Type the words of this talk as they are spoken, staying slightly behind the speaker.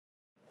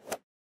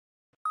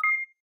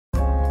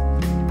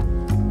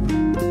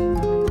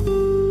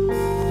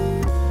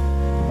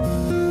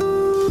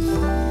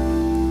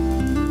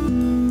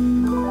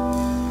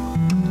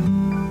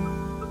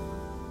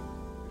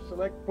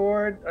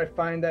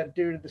find that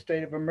due to the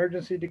state of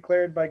emergency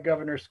declared by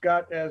Governor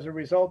Scott as a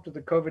result of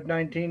the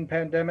COVID-19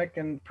 pandemic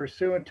and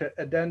pursuant to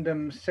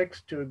Addendum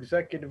 6 to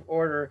Executive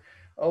Order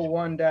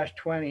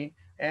 01-20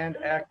 and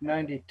Act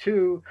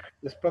 92,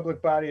 this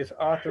public body is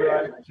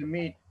authorized to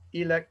meet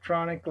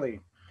electronically.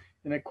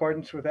 In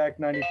accordance with Act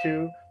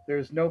 92, there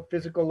is no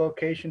physical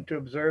location to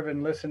observe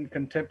and listen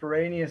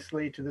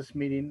contemporaneously to this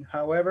meeting.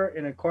 However,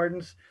 in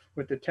accordance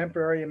with the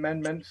temporary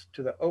amendments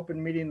to the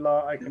open meeting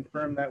law, I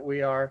confirm that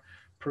we are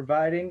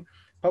providing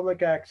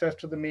public access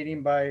to the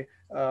meeting by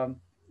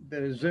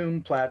the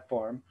Zoom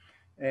platform.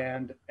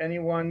 And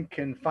anyone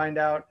can find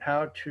out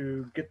how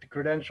to get the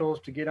credentials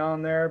to get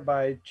on there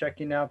by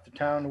checking out the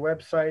town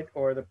website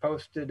or the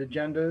posted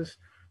agendas,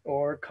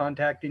 or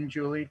contacting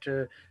Julie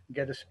to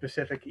get a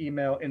specific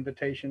email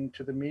invitation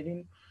to the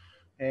meeting.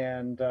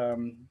 And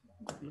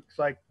looks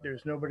like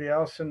there's nobody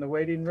else in the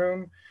waiting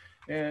room,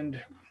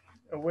 and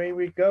away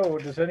we go.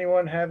 Does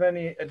anyone have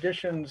any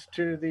additions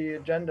to the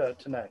agenda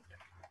tonight?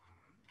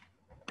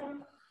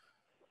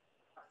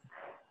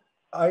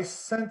 I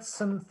sent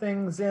some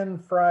things in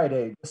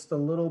Friday, just a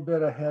little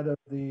bit ahead of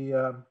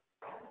the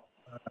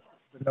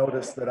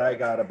notice that I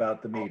got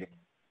about the meeting.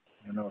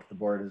 I don't know if the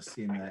board has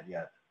seen that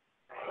yet.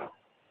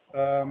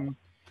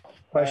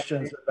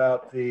 Questions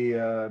about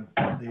the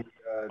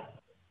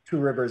Two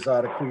Rivers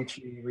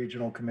Ottaquiche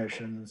Regional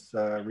Commission's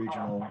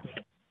Regional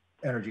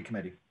Energy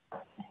Committee.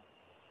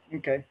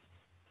 Okay.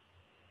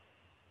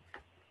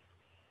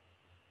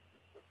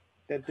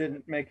 That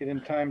didn't make it in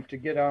time to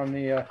get on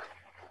the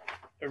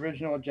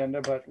original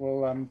agenda, but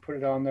we'll put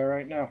it on there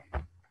right now.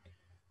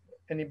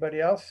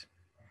 Anybody else?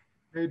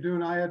 Hey,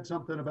 Dune, I had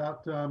something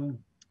about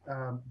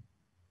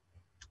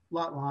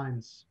lot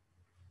lines.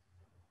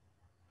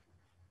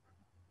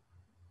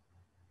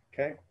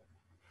 Okay.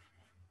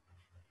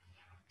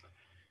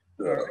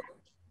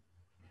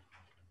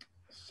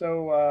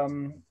 So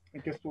I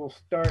guess we'll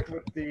start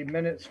with the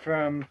minutes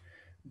from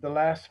the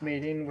last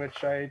meeting,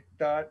 which I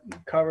thought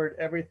covered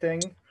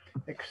everything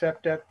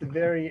except at the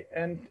very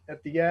end,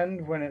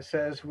 when it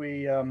says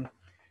we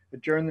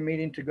adjourn the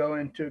meeting to go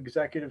into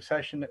executive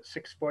session at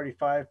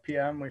 6:45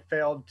 p.m. We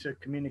failed to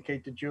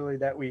communicate to Julie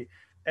that we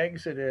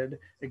exited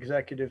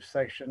executive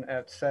session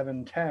at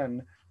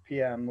 7:10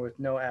 p.m. with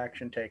no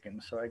action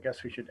taken. So I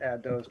guess we should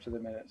add those to the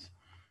minutes.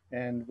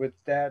 And with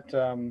that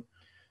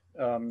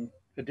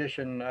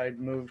addition, I'd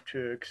move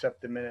to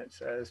accept the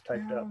minutes as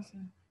typed up.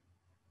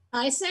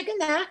 I second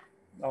that.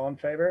 All in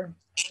favor?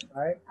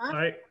 Aye.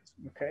 Aye.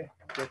 Okay,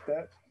 get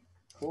that.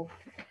 Cool.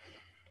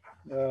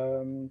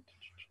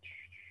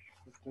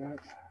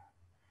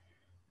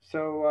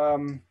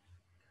 So,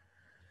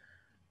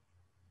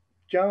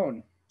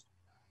 Joan,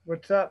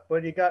 what's up?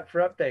 What do you got for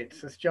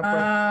updates? Let's jump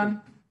right.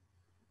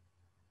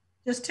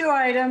 Just two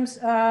items.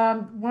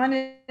 One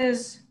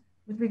is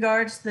with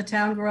regards to the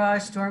town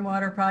garage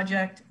stormwater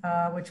project,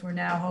 which we're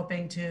now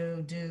hoping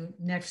to do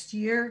next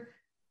year,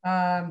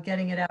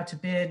 getting it out to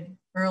bid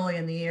early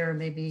in the year,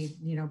 maybe,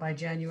 by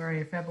January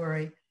or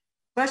February.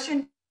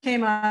 Question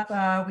came up.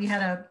 We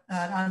had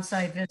an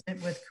on-site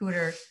visit with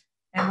Cooter,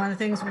 and one of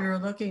the things we were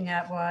looking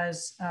at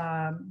was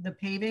the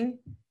paving.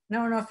 I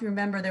don't know if you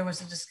remember, there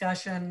was a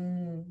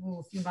discussion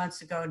a few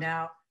months ago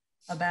now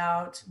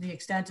about the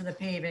extent of the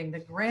paving. The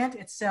grant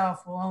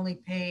itself will only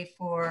pay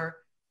for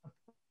a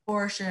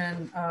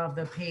portion of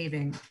the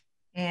paving,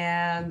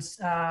 and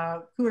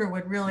Cooter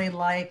would really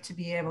like to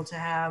be able to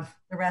have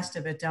the rest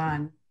of it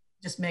done.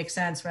 Just makes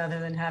sense rather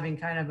than having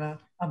kind of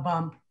a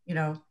bump,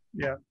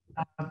 Yeah.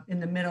 In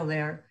the middle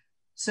there.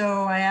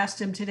 So I asked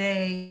him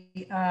today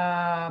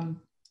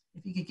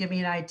if he could give me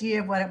an idea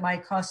of what it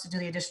might cost to do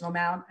the additional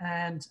amount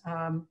and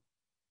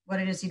what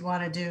it is he'd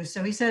want to do.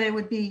 So he said it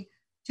would be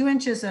 2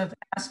 inches of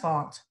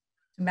asphalt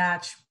to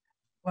match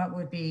what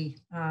would be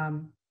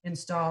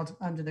installed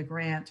under the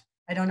grant.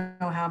 I don't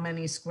know how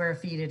many square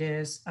feet it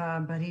is,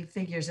 but he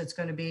figures it's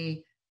going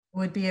to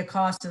would be a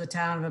cost to the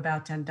town of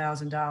about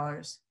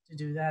 $10,000 to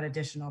do that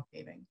additional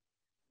paving.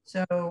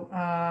 So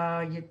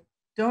you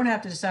don't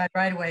have to decide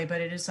right away,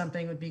 but it is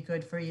something that would be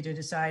good for you to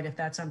decide if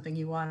that's something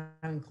you want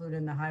to include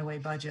in the highway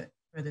budget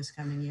for this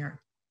coming year.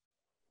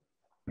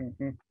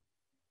 Mm-hmm.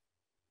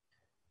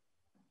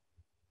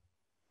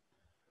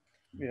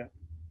 Yeah.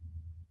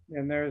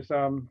 And there's,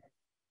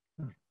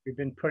 we've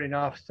been putting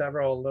off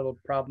several little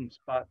problem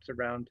spots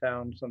around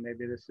town. So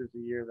maybe this is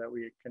the year that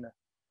we can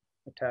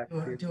attack.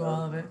 Do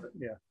all of it?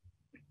 Yeah.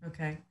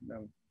 Okay.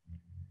 No.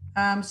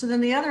 So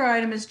then the other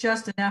item is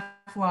just an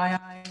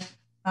FYI.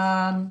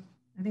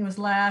 I think it was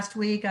last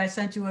week, I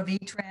sent you a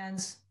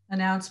VTrans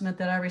announcement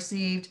that I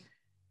received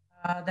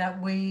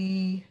that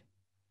we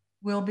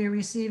will be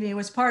receiving. It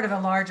was part of a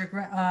larger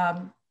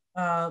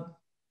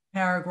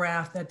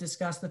paragraph that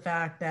discussed the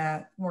fact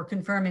that we're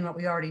confirming what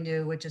we already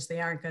knew, which is they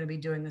aren't going to be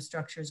doing the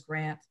structures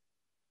grant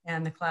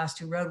and the class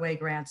 2 roadway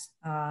grants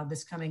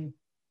this coming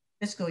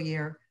fiscal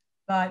year.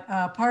 But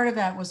part of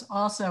that was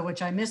also,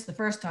 which I missed the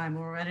first time,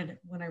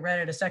 when I read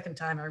it a second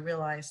time, I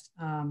realized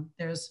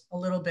there's a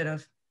little bit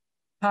of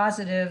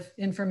positive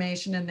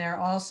information in there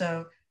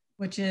also,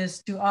 which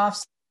is to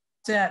offset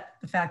offset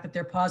the fact that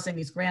they're pausing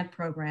these grant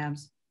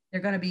programs,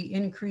 they're going to be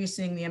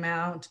increasing the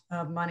amount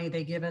of money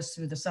they give us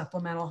through the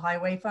supplemental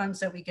highway funds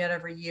that we get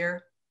every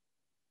year.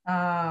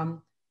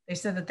 They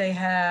said that they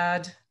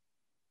had,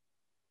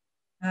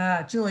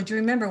 Julie, do you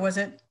remember, was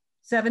it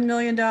 $7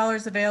 million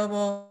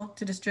available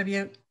to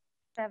distribute?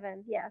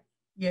 7, yes.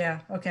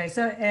 Yeah, okay.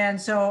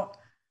 So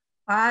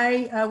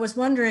I was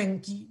wondering,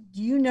 do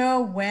you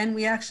know when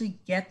we actually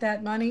get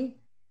that money?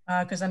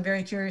 Because I'm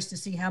very curious to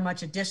see how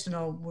much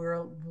additional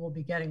we'll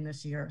be getting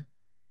this year.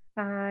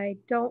 I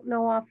don't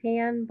know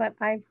offhand, but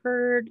I've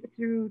heard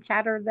through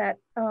chatter that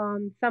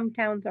some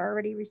towns are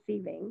already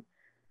receiving.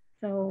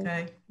 So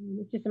Okay.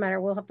 it's just a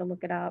matter, we'll have to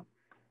look it up.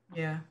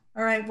 Yeah.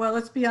 All right. Well,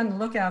 let's be on the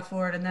lookout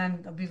for it. And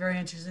then I'll be very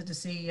interested to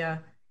see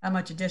how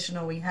much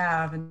additional we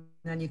have. And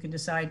then you can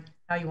decide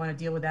how you want to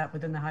deal with that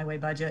within the highway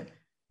budget,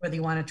 whether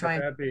you want to try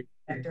That'd be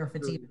and or if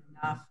it's even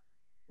enough.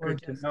 Or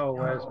good to just,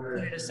 know as put we're.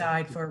 it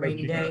aside for a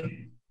rainy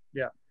day.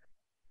 Yeah.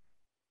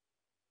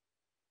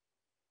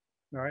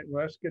 All right,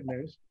 well, that's good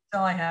news. That's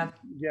all I have.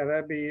 Yeah,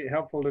 that'd be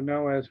helpful to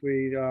know as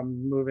we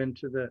move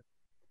into the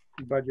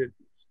budget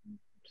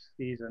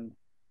season.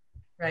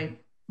 Right.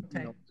 You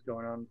Okay. know what's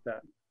going on with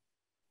that.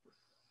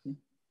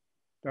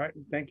 All right,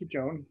 thank you,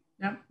 Joan.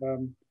 Yep.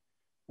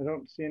 I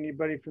don't see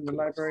anybody from the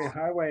library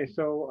highway,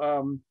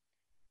 so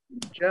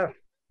Jeff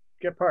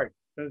Gephardt,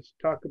 let's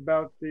talk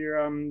about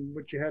your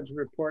what you had to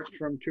report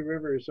from Two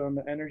Rivers on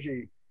the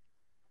energy.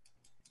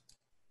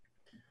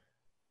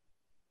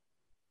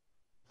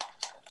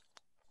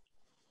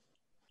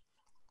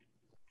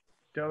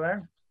 Still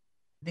there?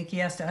 I think he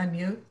has to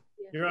unmute.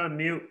 You're on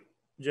mute,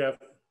 Jeff.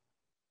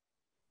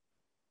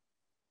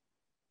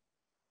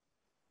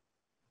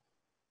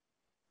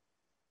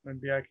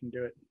 Maybe I can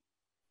do it.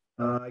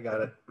 I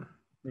got it.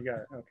 You got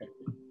it. Okay.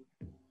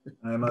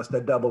 I must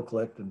have double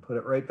clicked and put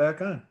it right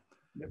back on.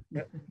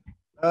 Yep.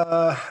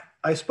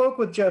 I spoke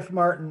with Jeff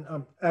Martin.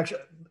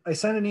 Actually, I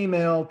sent an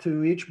email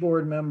to each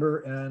board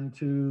member and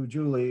to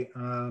Julie.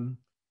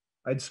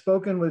 I'd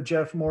spoken with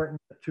Jeff Martin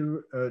at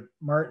Two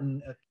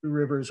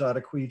Rivers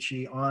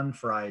Ottaquechee on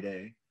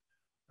Friday.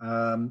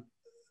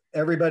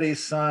 Everybody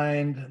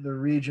signed the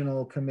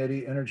regional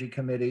committee, energy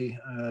committee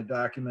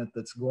document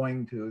that's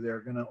going to. There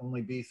are going to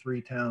only be 3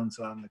 towns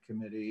on the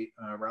committee,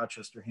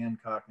 Rochester,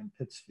 Hancock, and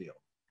Pittsfield.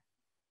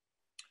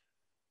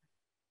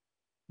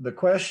 The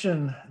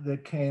question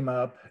that came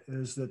up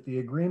is that the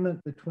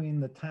agreement between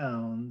the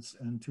towns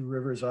and Two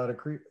Rivers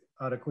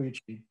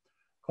Ottaquechee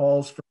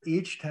calls for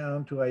each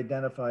town to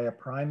identify a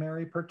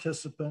primary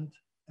participant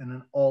and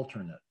an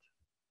alternate.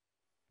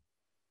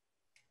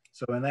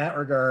 So in that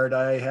regard,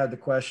 I had the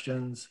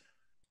questions,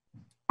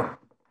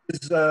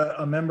 is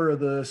a member of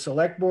the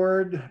select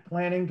board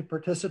planning to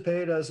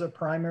participate as a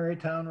primary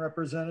town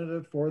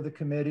representative for the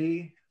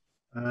committee?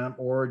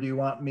 Or do you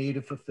want me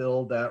to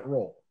fulfill that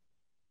role?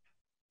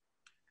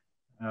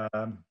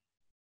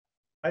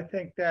 I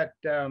think that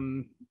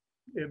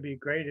it'd be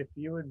great if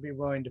you would be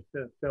willing to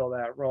fill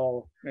that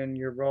role in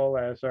your role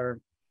as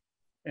our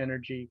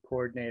energy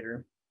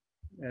coordinator.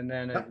 And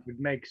then it would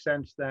make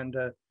sense then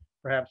to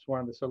perhaps one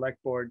of the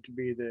select board to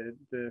be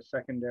the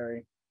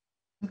secondary.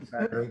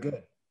 Very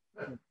good.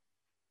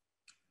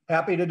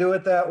 Happy to do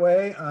it that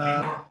way.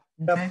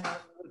 Okay.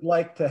 Would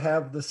like to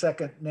have the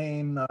second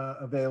name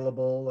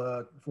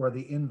available for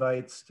the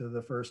invites to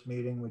the first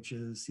meeting, which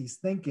is, he's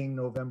thinking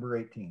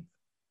November 18th.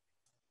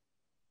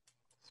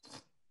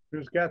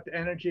 Who's got the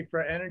energy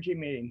for an energy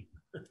meeting?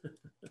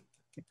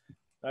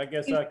 I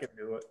guess I can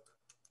do it.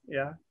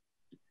 Yeah.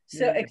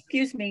 So, Yeah.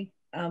 excuse me,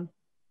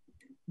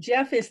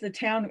 Jeff is the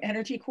town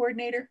energy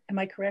coordinator. Am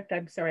I correct?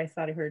 I'm sorry, I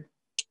thought I heard.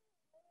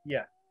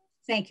 Yeah.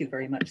 Thank you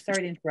very much.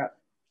 Sorry to interrupt.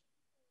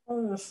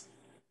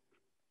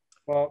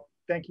 Well,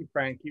 thank you,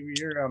 Frank.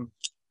 You're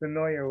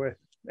familiar with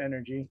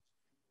energy.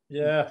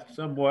 Yeah,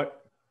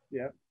 somewhat.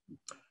 Yeah.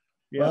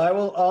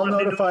 Well, I'll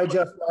notify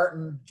Jeff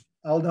Martin.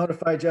 I'll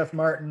notify Jeff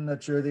Martin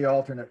that you're the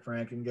alternate,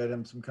 Frank, and get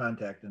him some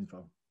contact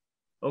info.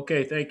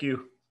 Okay, thank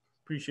you.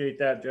 Appreciate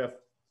that, Jeff.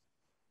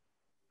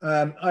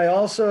 I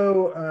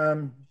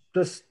also,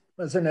 just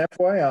as an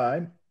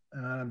FYI,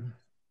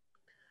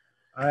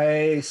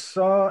 I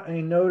saw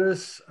a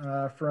notice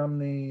from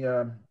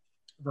the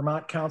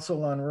Vermont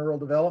Council on Rural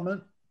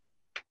Development.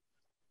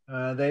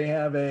 They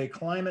have a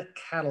climate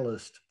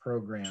catalyst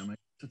program.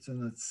 It's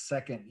in its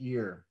 2nd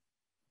year.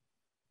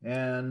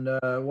 And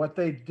what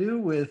they do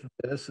with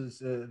this is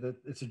that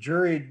it's a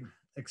juried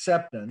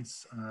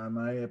acceptance.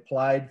 I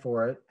applied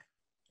for it.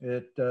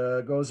 It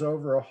goes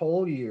over a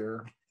whole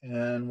year.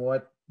 And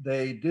what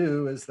they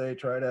do is they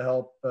try to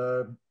help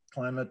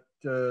climate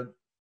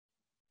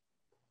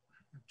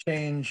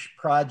change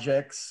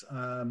projects,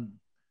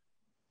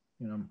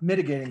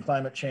 mitigating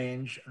climate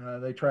change.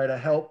 They try to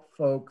help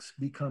folks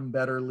become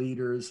better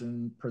leaders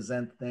and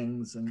present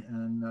things.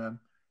 And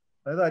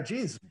I thought,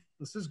 geez,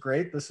 this is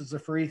great. This is a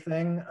free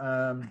thing.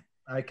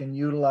 I can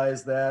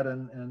utilize that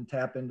and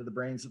tap into the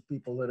brains of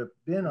people that have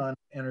been on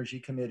energy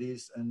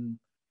committees and,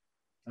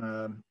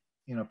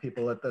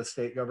 people at the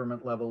state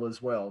government level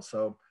as well.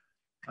 So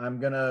I'm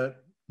going to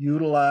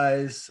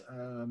utilize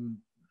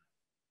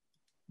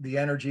the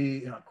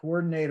energy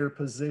coordinator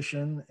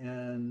position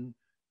and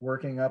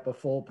working up a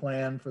full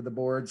plan for the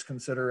board's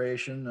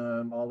consideration,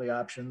 all the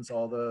options,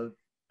 all the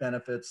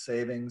benefits,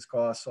 savings,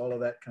 costs, all of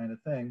that kind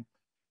of thing,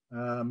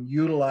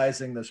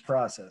 utilizing this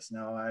process.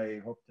 Now, I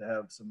hope to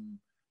have some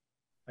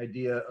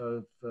idea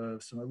of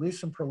at least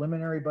some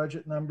preliminary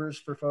budget numbers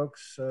for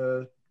folks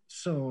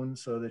soon,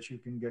 so that you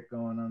can get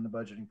going on the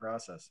budgeting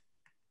process.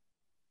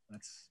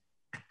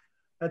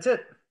 That's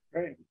it.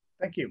 Great,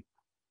 thank you.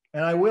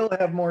 And I will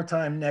have more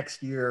time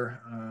next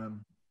year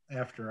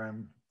after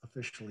I'm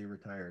officially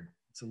retired.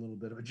 It's a little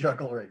bit of a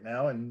juggle right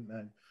now, and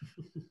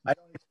I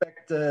don't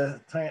expect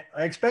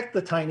I expect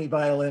the tiny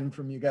violin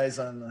from you guys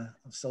on the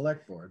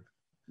select board.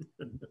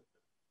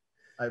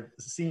 I've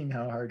seen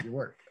how hard you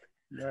work.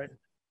 Right.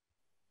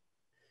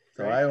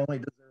 So I only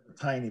deserve a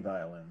tiny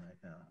violin right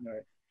now.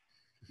 Right.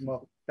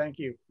 Well, thank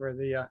you for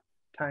the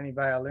tiny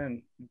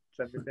violin.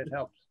 Every bit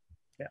helps.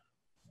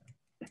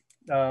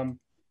 Yeah.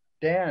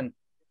 Dan,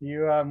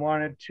 you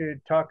wanted to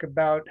talk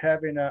about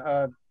having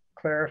a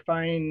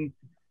clarifying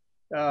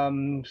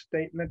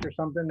statement or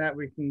something that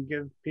we can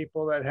give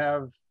people that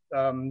have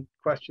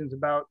questions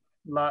about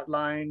lot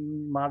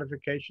line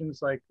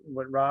modifications, like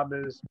what Rob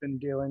has been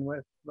dealing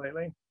with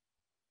lately.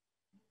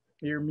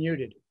 You're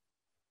muted.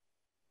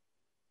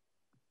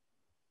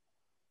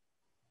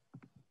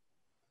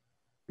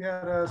 We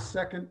had a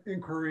second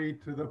inquiry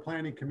to the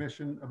Planning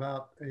Commission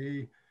about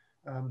a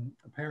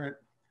apparent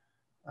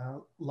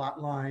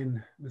lot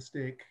line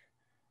mistake.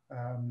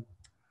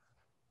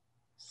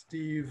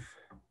 Steve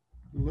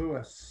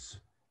Lewis,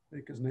 I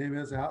think his name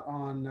is, out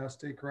on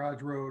State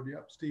Garage Road.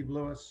 Yep, Steve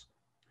Lewis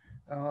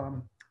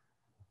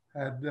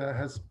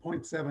has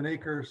 0.7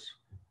 acres,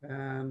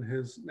 and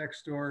his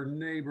next door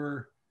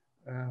neighbor,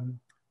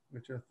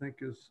 which I think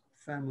is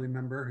family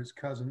member, his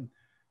cousin,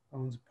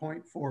 owns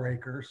 0.4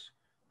 acres.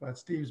 But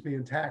Steve's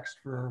being taxed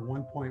for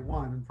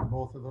 1.1 for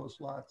both of those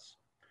lots.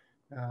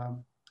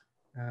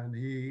 And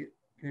he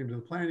came to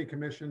the Planning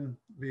Commission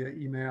via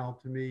email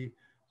to me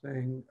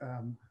saying,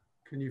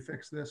 can you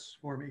fix this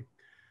for me?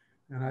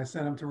 And I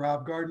sent him to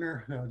Rob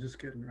Gardner. No, just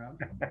kidding, Rob.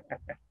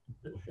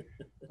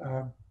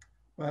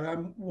 But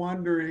I'm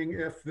wondering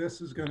if this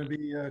is going to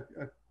be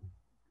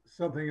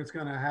something that's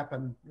going to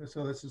happen.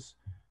 So this is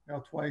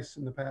twice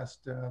in the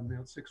past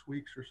 6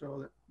 weeks or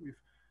so that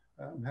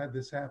we've had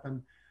this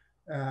happen.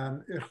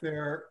 If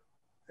they're,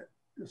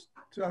 just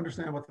to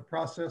understand what the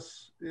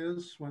process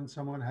is when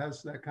someone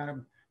has that kind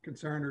of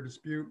concern or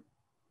dispute,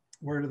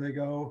 where do they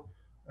go?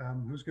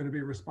 Who's going to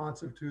be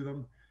responsive to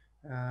them?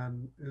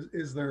 And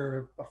is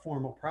there a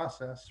formal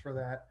process for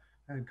that?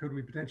 And could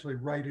we potentially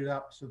write it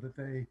up so that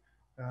they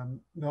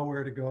know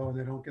where to go and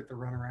they don't get the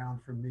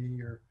runaround from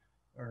me or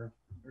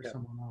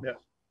someone else? Yeah.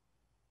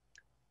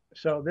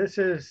 So this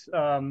is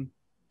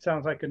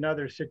sounds like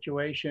another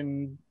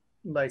situation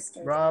like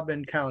Rob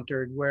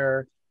encountered,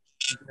 where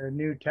the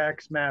new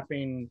tax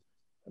mapping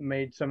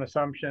made some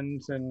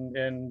assumptions,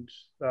 and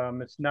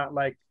it's not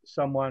like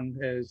someone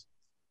is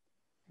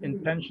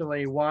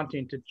intentionally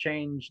wanting to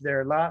change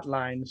their lot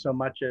line so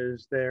much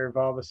as they've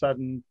all of a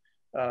sudden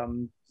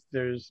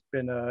there's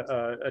been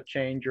a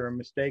change or a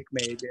mistake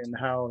made in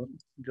how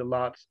the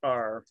lots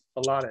are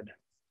allotted.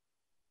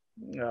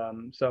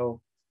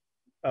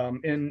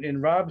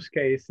 In Rob's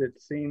case,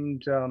 it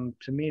seemed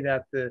to me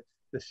that the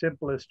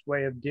simplest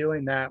way of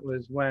doing that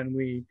was when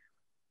we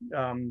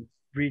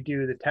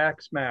redo the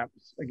tax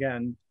maps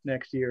again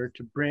next year,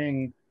 to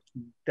bring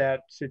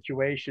that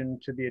situation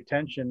to the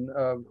attention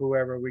of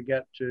whoever we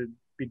get to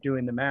be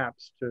doing the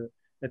maps, to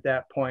at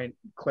that point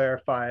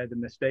clarify the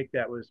mistake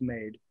that was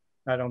made.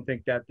 I don't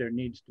think that there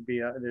needs to be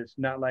it's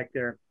not like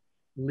they're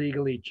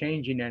legally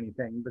changing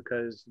anything,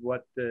 because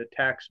what the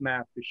tax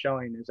map is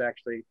showing is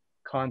actually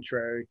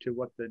contrary to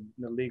what the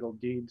legal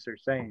deeds are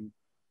saying.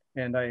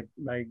 And I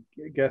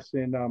guess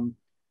in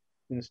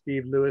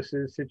Steve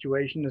Lewis's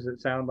situation, does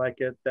it sound like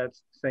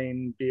that's the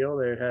same deal?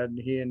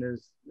 He and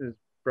his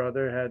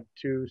brother had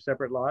two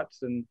separate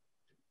lots, and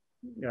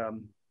I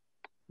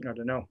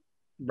don't know.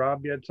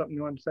 Rob, you had something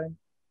you wanted to say?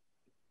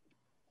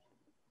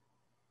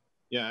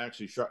 Yeah,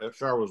 actually,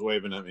 Char was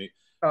waving at me.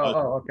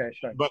 Okay,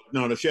 sorry. But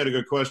no, she had a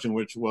good question,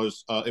 which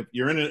was, if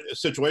you're in a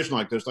situation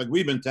like this, like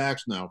we've been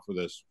taxed now for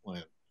this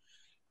land,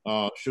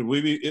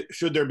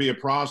 should there be a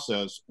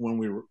process when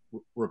we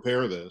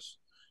repair this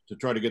to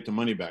try to get the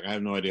money back? I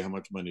have no idea how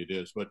much money it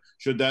is, but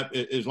should that,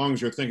 as long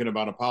as you're thinking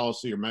about a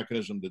policy or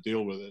mechanism to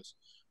deal with this,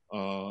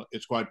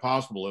 it's quite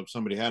possible if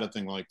somebody had a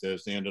thing like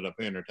this, they ended up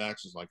paying their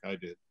taxes like I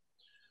did.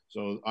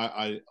 So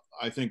I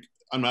think,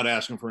 I'm not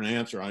asking for an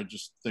answer. I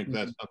just think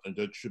that's something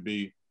that should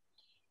be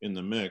in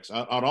the mix.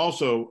 I'd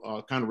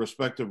also kind of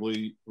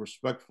respectfully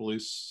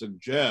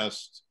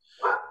suggest,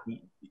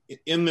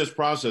 in this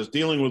process,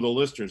 dealing with the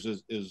listers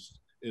is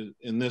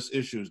in this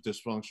issue is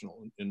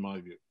dysfunctional in my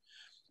view.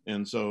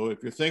 And so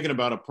if you're thinking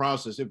about a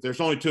process, if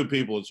there's only two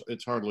people,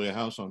 it's hardly a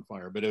house on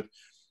fire. But if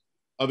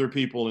other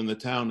people in the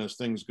town, as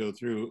things go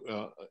through,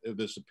 if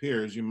this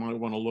appears, you might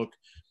want to look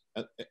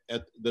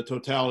at the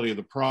totality of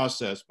the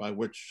process by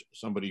which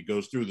somebody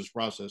goes through this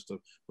process to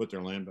put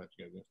their land back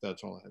together.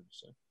 That's all I have to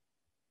say.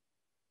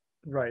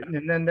 Right.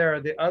 And then there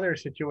are the other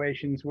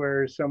situations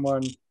where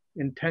someone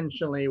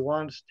intentionally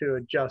wants to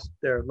adjust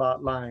their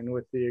lot line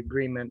with the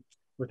agreement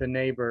with a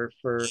neighbor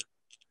for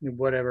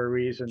whatever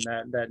reason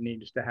that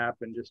needs to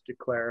happen, just to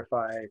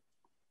clarify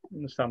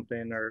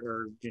something,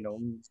 or you know,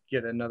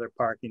 get another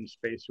parking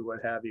space or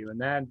what have you.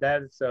 And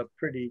that's a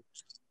pretty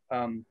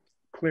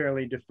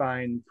clearly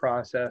defined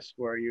process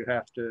where you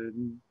have to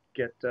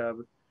get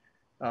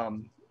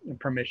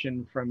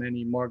permission from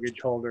any mortgage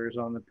holders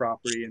on the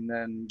property, and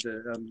then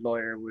the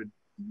lawyer would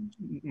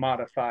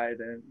modify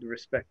the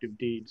respective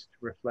deeds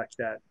to reflect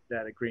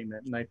that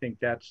agreement. And I think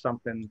that's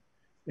something,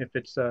 if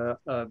it's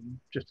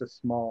just a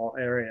small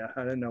area,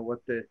 I don't know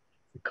what the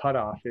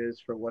cutoff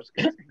is for what's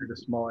considered a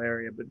small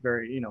area, but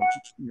very, you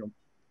know,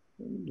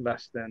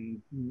 less than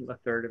a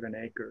third of an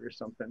acre or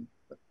something.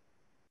 But,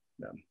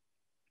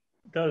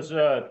 Does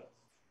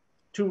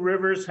Two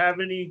Rivers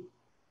have any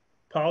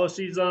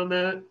policies on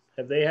that?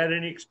 Have they had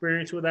any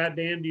experience with that,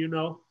 Dan? Do you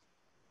know?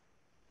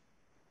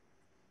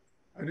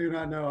 I do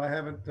not know. I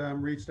haven't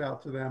reached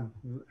out to them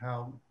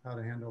how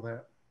to handle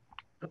that.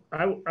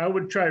 I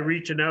would try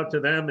reaching out to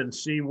them and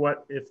see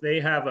what, if they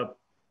have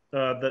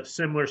the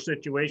similar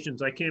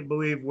situations. I can't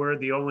believe we're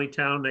the only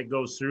town that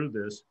goes through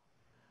this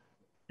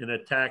in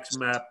a tax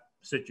map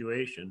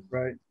situation.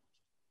 right.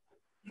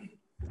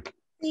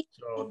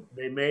 So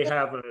they may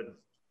have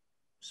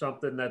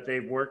something that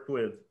they've worked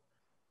with.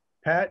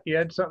 Pat, you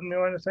had something you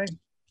want to say?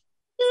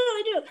 No,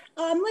 I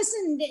do.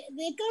 Listen,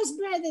 it goes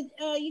by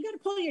that you got to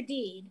pull your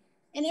deed,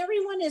 and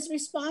everyone is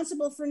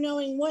responsible for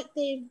knowing what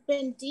they've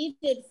been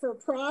deeded for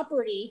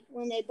property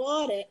when they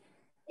bought it.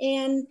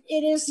 And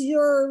it is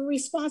your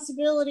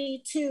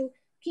responsibility to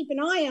keep an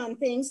eye on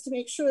things to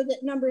make sure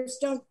that numbers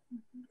don't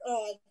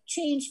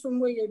change from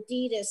where your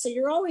deed is. So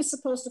you're always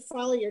supposed to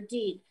follow your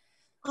deed.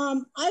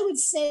 I would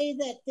say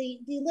that the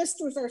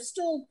listers are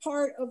still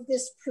part of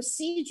this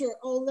procedure,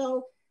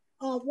 although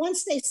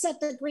once they set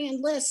the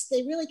grand list,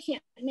 they really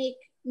can't make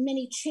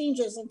many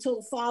changes until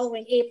the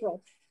following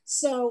April.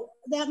 So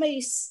that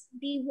may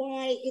be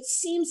why it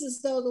seems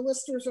as though the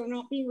listers are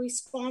not being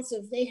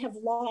responsive. They have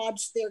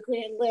lodged their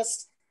grand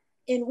list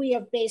and we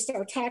have based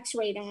our tax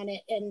rate on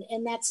it.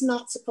 And that's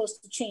not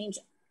supposed to change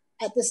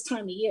at this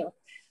time of year.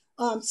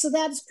 So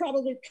that's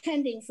probably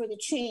pending for the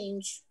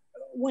change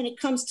when it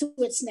comes to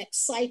its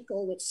next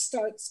cycle, which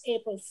starts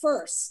April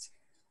 1st.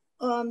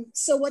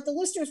 So what the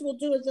listers will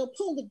do is they'll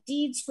pull the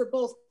deeds for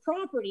both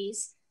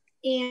properties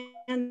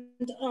and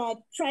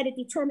try to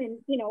determine,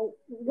 you know,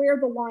 where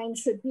the line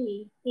should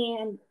be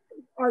and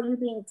are you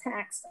being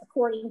taxed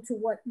according to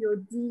what your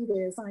deed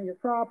is on your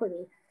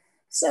property.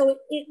 So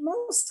it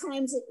most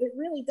times it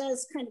really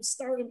does kind of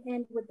start and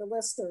end with the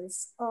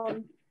listers.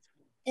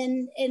 And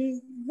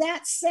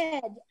that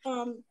said,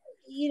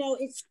 you know,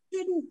 it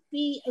shouldn't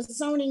be a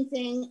zoning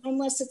thing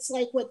unless it's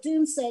like what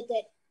Doom said,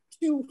 that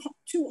two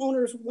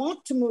owners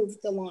want to move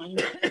the line.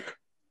 It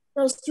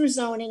goes through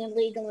zoning and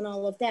legal and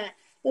all of that.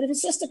 But if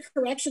it's just a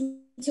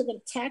correction to the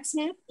tax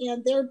map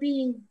and they're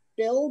being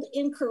billed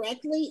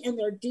incorrectly and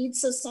their deed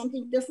says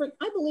something different,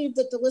 I believe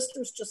that the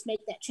listers just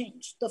make that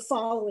change the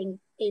following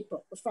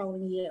April, the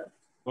following year.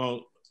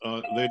 Well,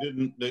 they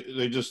didn't,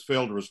 they just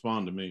failed to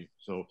respond to me.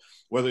 So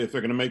whether, if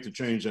they're going to make the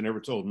change, they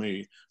never told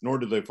me, nor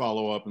did they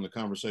follow up in the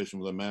conversation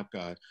with the map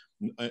guy.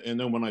 And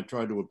then when I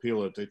tried to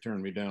appeal it, they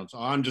turned me down. So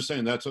I'm just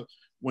saying that's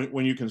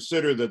when you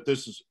consider that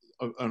this is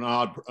an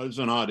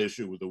odd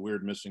issue with a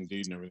weird missing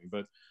deed and everything.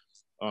 But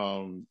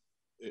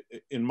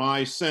in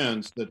my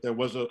sense that there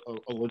was a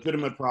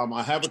legitimate problem.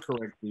 I have a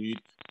correct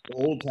deed. The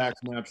old tax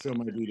map show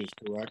my deed is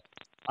correct.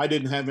 I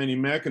didn't have any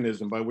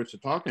mechanism by which to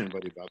talk to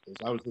anybody about this.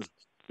 I was just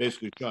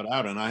basically shut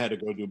out, and I had to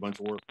go do a bunch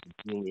of work with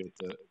Julie at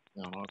the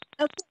town office.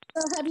 Okay,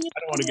 so have you? I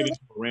don't want to get into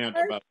a rant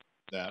about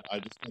that. I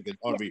just think it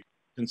ought to be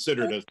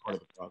considered as part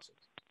of the process.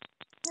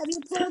 Have you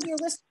pulled your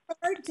lister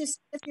card to see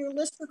if your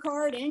lister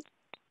card and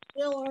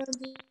bill are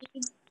indeed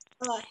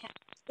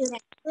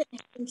inaccurate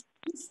and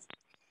changed?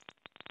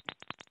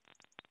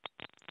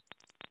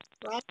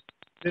 Right?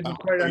 Didn't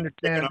quite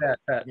understand that,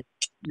 Pat.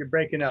 You're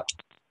breaking up.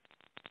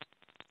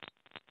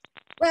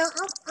 Well,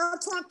 I'll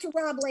talk to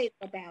Rob later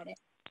about it.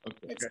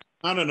 Okay.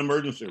 Not an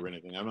emergency or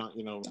anything. I'm not,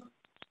 you know,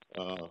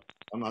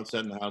 I'm not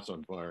setting the house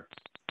on fire.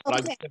 But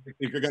Okay. I just,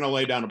 if you're going to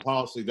lay down a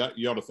policy, that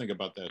you ought to think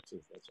about that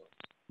too. That's all.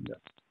 Yeah.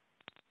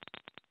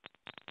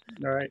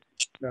 All right.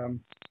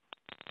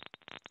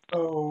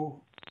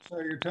 So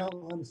you're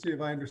telling, let me see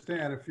if I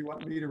understand. If you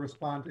want me to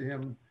respond to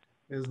him,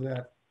 is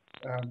that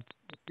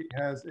if he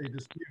has a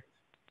dispute,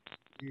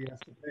 he has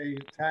to pay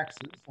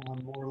taxes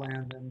on more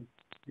land than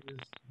he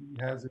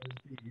has in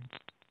his deed.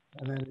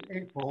 And then in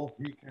April,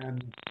 he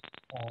can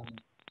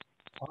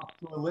talk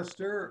to a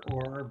lister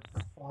or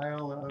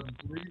file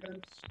a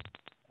grievance.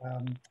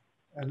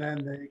 And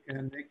then they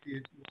can make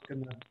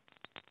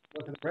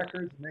look at the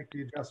records and make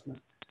the adjustment.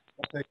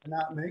 But they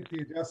cannot make the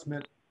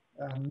adjustment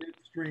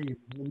midstream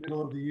in the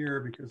middle of the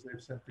year because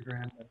they've set the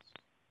grand list.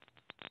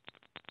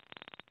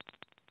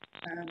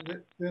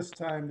 And this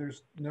time,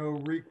 there's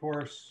no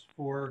recourse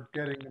for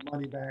getting the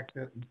money back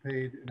that we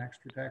paid in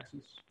extra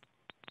taxes.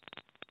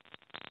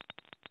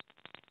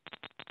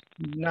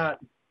 Not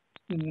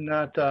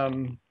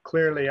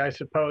clearly. I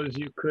suppose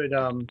you could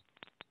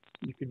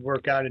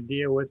work out a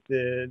deal with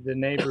the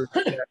neighbors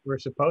that were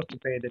supposed to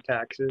pay the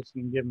taxes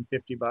and give them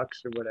 $50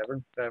 or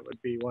whatever. That would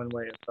be one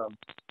way of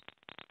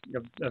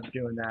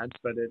doing that.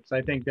 But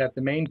I think that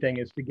the main thing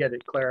is to get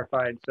it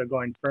clarified. So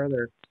going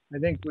further, I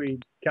think we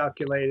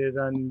calculated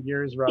on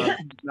yours, Rob,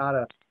 not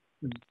a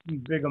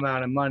big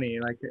amount of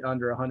money, like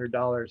under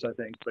 $100, I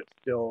think, but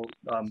still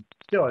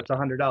it's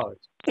 $100.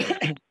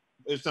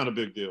 It's not a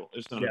big deal.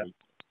 It's not a big deal.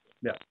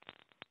 Yeah.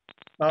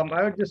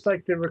 I would just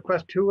like to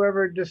request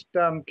whoever just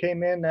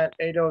came in at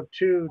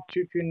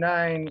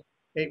 802-229-8154.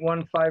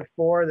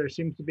 There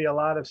seems to be a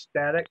lot of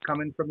static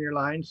coming from your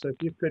line. So if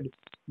you could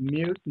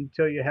mute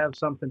until you have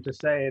something to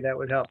say, that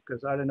would help,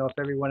 because I don't know if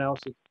everyone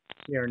else is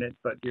hearing it,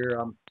 but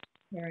your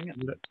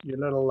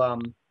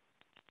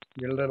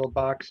little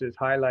box is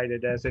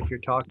highlighted as if you're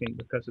talking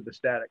because of the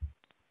static.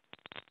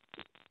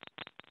 I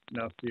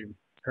don't know if you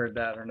heard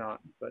that or not,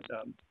 but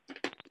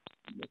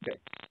okay.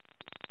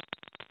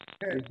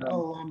 Okay,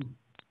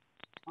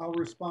 I'll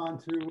respond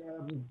to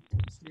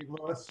Steve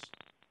Lewis.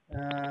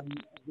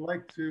 And I'd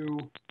like to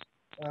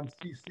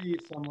CC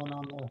someone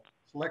on the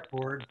select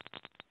board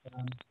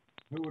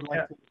who would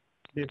like to.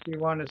 If you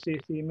want to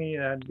CC me,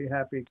 I'd be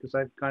happy, because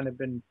I've kind of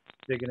been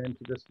digging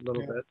into this a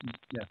little bit.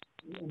 Yep.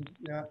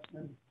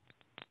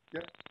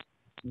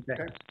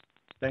 Okay.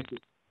 Thank you.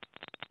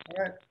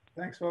 All right.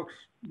 Thanks, folks.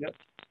 Yep.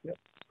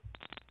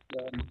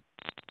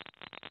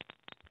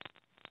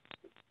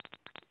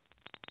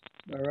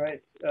 All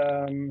right.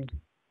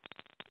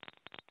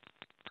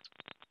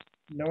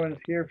 No one's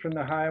here from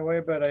the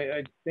highway, but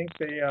I think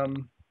they're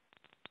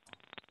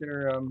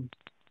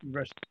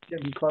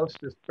getting close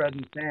to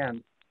spreading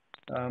sand.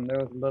 There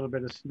was a little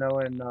bit of snow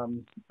in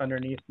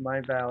underneath my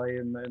valley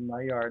in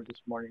my yard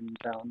this morning in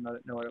town. I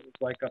don't know what it was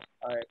like up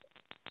high.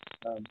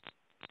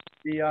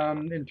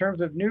 In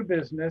terms of new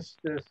business,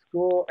 the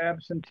school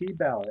absentee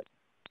ballot.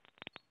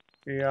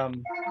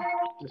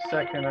 Just a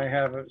second, I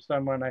have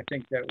someone I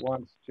think that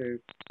wants to.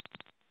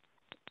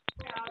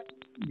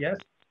 Yes.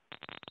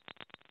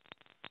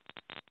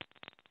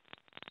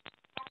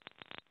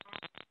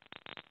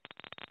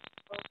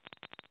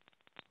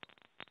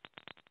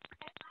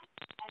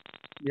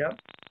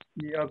 Yep.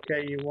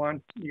 Okay. You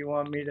want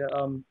me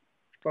to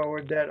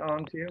forward that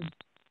on to you?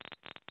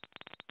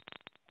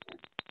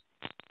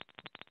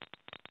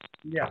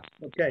 Yeah.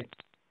 Okay.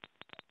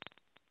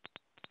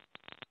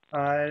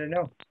 I don't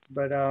know,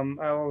 but I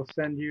will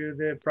send you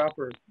the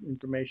proper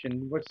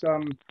information.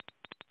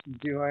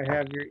 Do I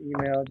have your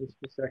email?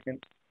 Just a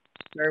second.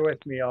 Bear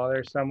with me, all.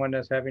 There's someone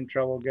that's having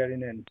trouble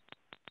getting in.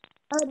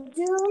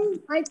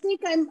 June, I think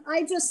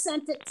I just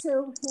sent it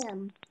to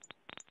him.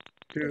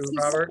 To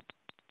Robert?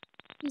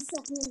 He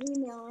sent me an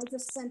email. I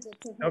just sent it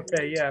to him.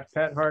 Okay, yeah,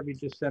 Pat Harvey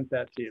just sent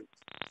that to you.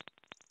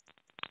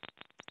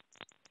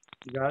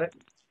 You got it?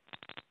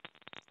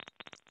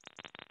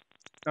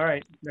 All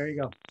right, there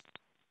you go.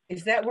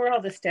 Is that where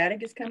all the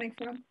static is coming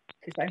from?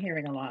 Because I'm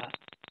hearing a lot.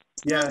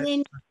 Yeah.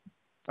 No,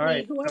 all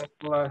right, so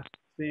we'll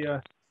see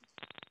you.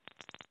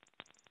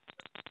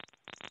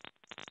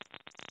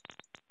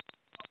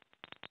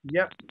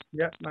 Yep,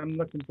 I'm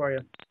looking for you.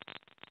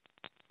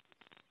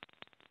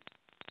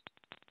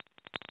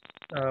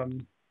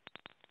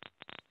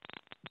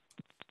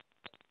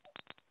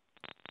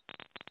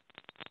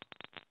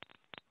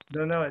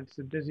 No, it's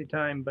a busy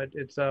time, but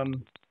it's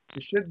you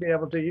should be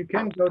able to. You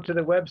can go to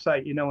the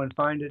website, and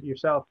find it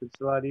yourself. It's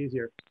a lot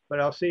easier. But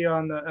I'll see you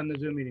on the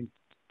Zoom meeting.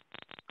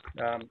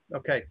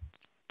 Okay.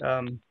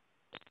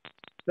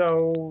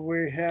 So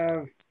we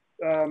have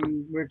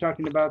we're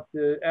talking about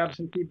the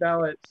absentee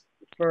ballots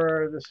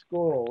for the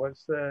school.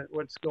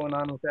 What's going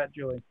on with that,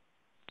 Julie?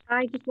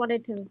 I just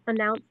wanted to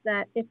announce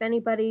that if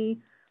anybody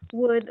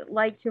would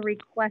like to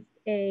request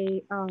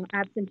a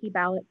absentee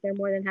ballot, they're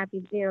more than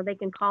happy. They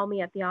can call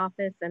me at the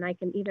office and I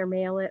can either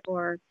mail it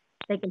or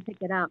they can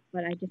pick it up.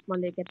 But I just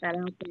wanted to get that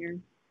out there,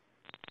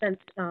 since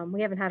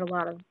we haven't had a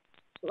lot of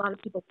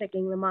people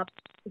picking them up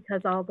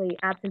because all the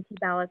absentee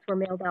ballots were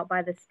mailed out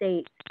by the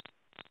state.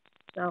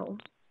 So,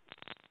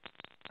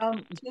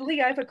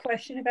 Julie, I have a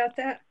question about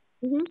that.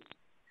 Mm-hmm.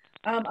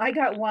 I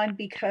got one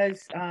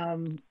because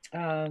oh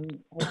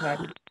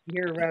God,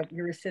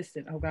 your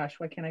assistant. Oh gosh,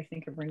 why can't I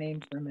think of her name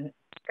for a minute?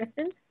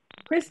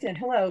 Kristen,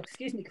 hello.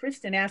 Excuse me.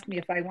 Kristen asked me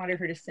if I wanted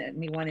her to send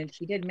me one, and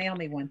she did mail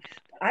me one.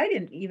 I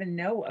didn't even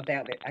know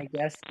about it, I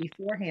guess,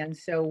 beforehand.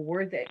 So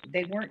were they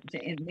weren't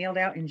mailed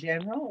out in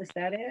general? Is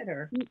that it,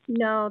 or?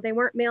 No, they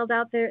weren't mailed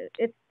out there.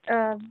 It's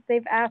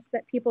they've asked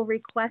that people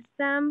request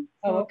them.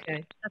 So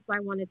okay. That's why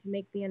I wanted to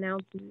make the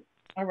announcement.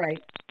 All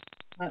right.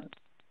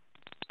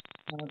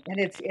 And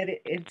it's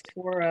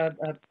for a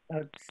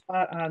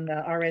spot on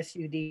the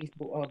RSUD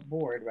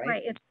board, right?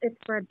 Right. It's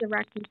for a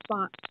direct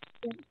spot.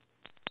 Yeah.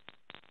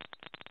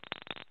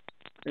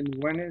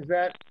 And when is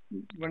that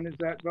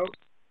vote?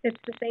 It's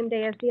the same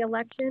day as the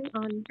election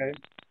on the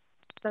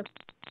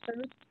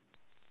 3rd.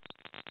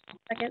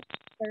 Second,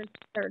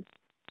 third.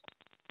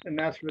 And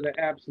that's for the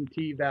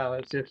absentee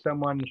ballots. If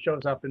someone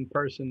shows up in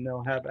person,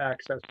 they'll have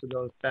access to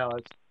those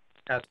ballots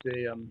at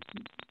the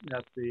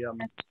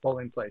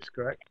polling place,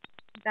 correct?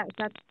 That's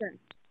correct.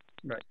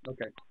 Right,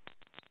 okay.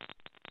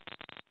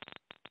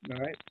 All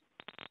right.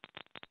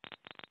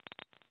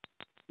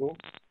 Cool.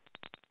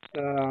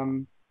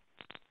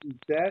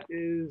 That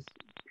is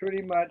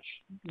pretty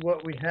much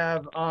what we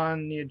have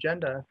on the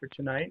agenda for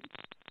tonight.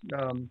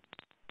 Oh,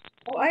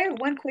 I have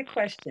one quick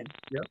question.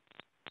 Yep.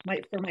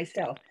 For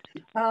myself.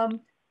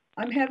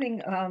 I'm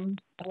having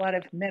a lot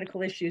of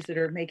medical issues that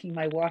are making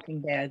my walking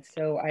bad.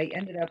 So I'm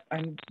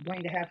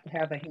going to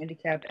have a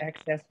handicap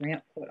access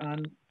ramp put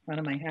on front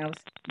of my house.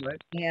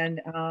 Right. And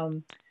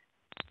oh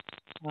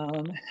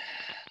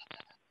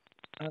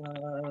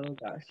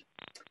gosh,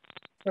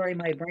 sorry,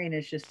 my brain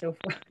is just so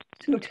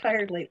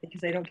tired lately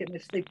because I don't get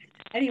much sleep.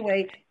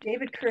 Anyway,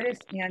 David Curtis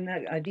and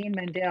Dean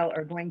Mendel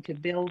are going to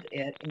build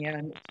it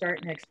and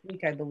start next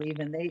week, I believe.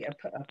 And they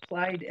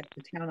applied at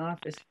the town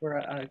office for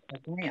a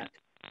grant.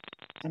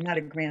 Not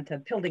a grant, a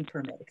building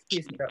permit,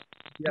 excuse me.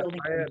 Yeah,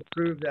 I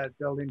approved that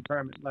building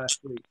permit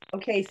last week.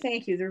 Okay,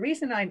 thank you. The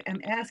reason I'm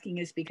asking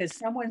is because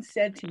someone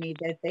said to me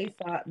that they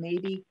thought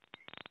maybe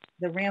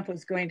the ramp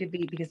was going to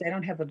be, because I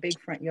don't have a big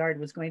front yard,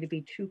 was going to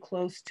be too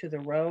close to the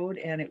road,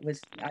 and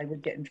I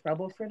would get in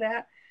trouble for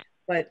that.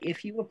 But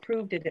if you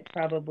approved it, it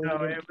probably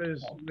no, it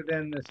was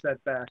within the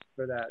setback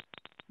for that.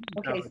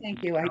 Okay,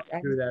 thank you. I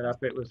drew that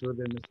up. It was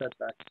within the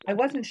setback. I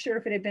wasn't sure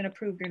if it had been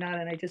approved or not,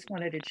 and I just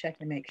wanted to check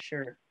and make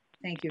sure.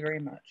 Thank you very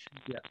much.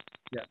 Yeah,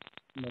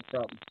 no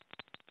problem.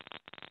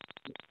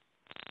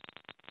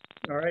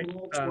 All right.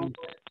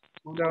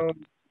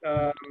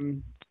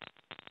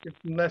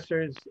 Unless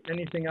there's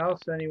anything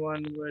else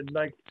anyone would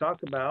like to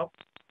talk about.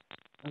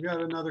 I've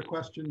got another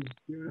question,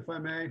 if I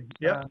may.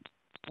 Yeah.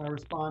 I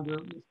respond to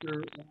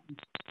Mr.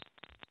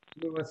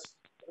 Lewis.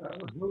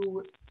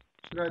 Who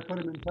should I put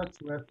him in touch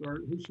with,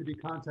 or who should he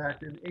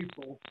contact in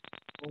April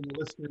when the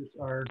listers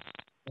are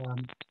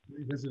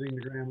revisiting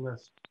the grand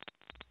list?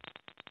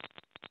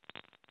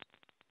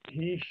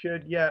 He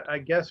should, yeah, I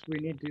guess we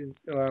need to,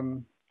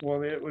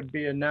 well, it would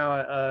be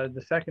now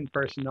the second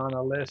person on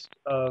a list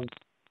of,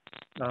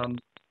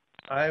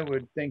 I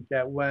would think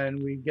that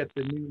when we get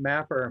the new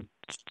mapper,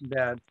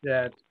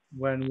 that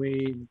when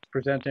we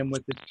present him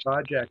with this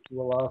project,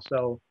 we'll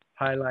also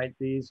highlight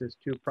these as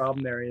two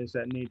problem areas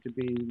that need to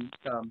be,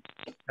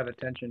 have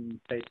attention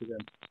paid to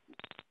them.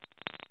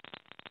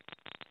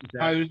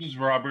 Hi, this is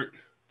Robert.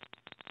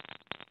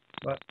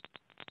 What?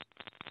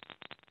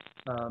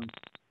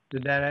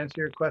 Did that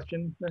answer your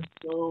question?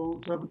 So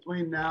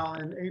between now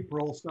and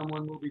April,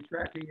 someone will be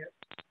tracking it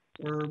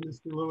for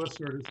Mr. Lewis,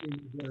 or does he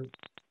need to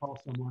call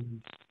someone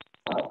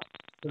and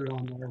put it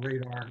on their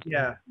radar?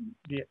 Yeah.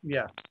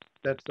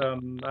 That's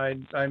I'm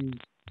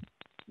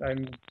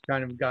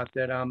kind of got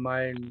that on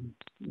my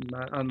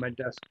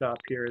desktop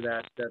here.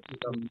 That's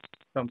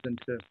something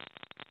to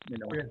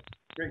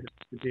Great.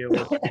 to deal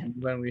with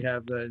when we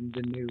have the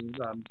new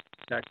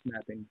tax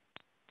mapping.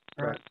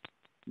 All right.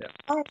 Yeah.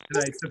 And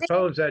I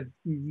suppose that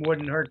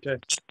wouldn't hurt to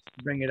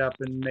bring it up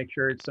and make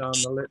sure it's on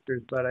the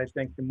listers, but I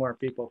think the more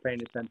people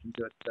paying attention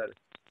to it, the better.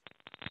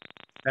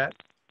 Pat?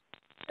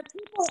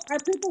 Are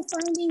people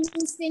finding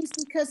these things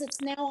because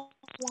it's now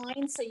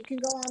online, so you can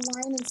go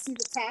online and see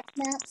the tax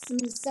maps? I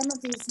mean, some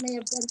of these may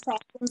have been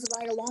problems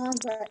right along,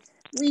 but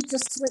we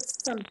just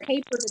switched from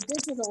paper to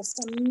digital,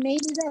 so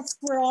maybe that's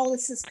where all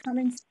this is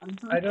coming from.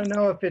 Huh? I don't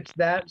know if it's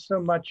that so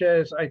much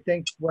as I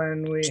think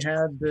when we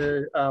had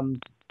the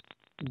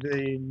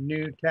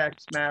new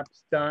tax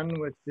maps done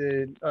with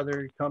the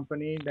other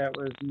company that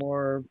was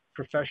more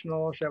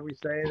professional, shall we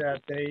say,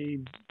 that they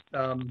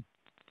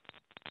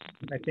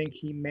I think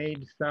he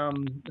made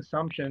some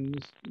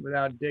assumptions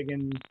without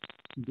digging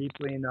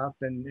deeply enough,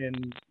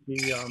 and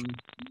he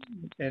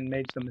and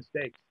made some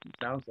mistakes. It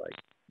sounds like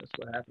that's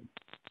what happened.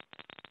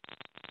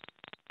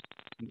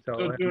 And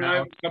so June,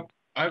 now,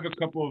 I have a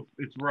couple of,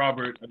 it's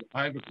Robert.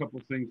 I have a couple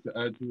of things to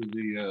add to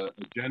the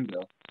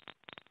agenda.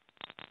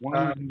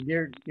 One,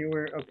 you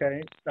were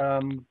okay.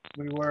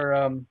 We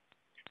were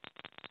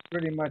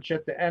pretty much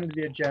at the end of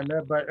the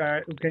agenda, but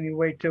can you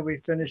wait till we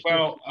finish?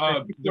 well,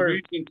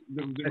 the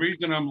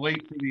reason I'm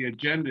late for the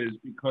agenda is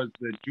because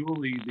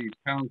Julie, the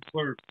town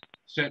clerk,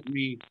 sent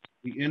me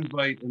the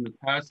invite and the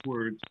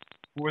passwords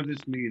for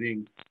this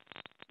meeting,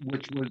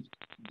 which was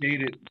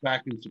dated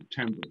back in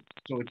September.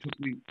 So it took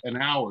me an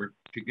hour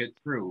to get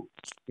through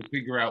to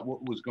figure out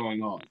what was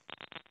going on.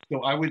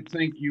 So I would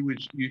think you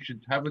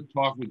should have a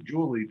talk with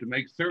Julie to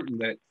make certain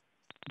that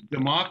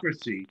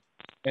democracy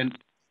and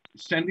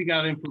sending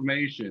out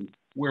information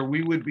where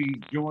we would be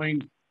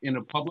joined in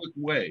a public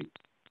way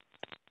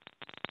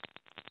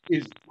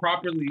is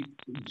properly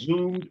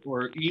Zoomed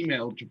or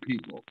emailed to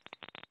people.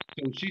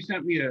 So she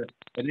sent me an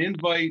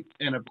invite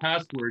and a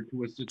password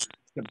to a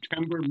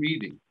September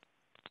meeting.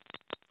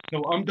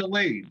 So I'm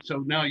delayed. So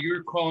now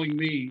you're calling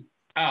me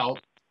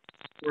out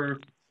for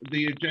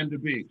the agenda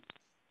being.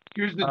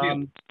 Here's the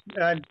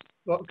deal.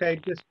 Okay,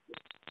 just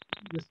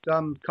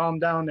calm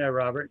down there,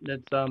 Robert.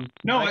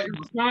 No,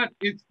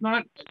 it's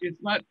not.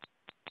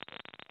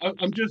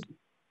 I'm just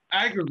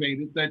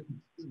aggravated that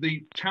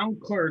the town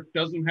clerk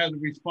doesn't have the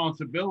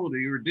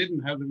responsibility or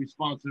didn't have the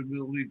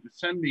responsibility to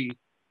send me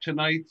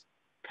tonight's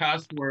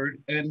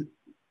password and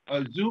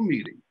a Zoom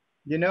meeting.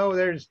 You know,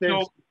 there's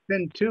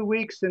been 2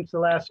 weeks since the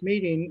last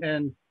meeting,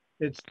 and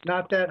it's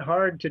not that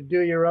hard to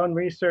do your own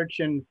research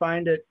and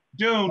find it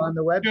on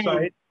the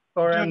website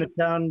or in the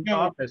town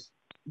office.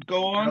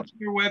 Go on to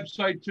your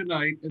website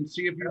tonight and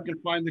see if you can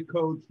find the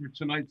codes for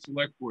tonight's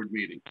select board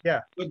meeting.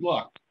 Yeah. Good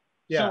luck.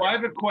 Yeah. So I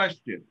have a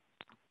question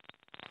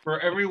for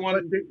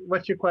everyone.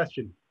 What's your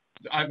question?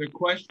 I have a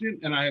question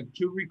and I have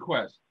 2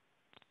 requests.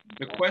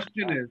 The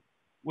question is,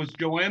 was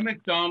Joanne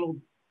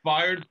McDonald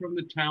fired from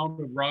the town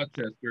of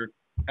Rochester?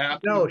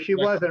 No, she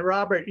wasn't,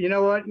 Robert. You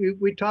know what?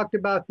 We talked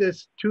about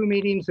this 2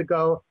 meetings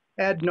ago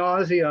ad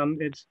nauseum.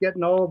 It's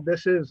getting old.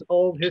 This is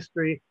old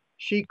history.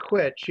 She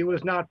quit. She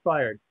was not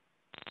fired.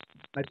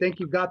 I think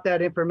you got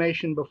that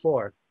information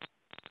before.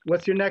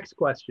 What's your next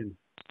question?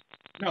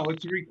 No,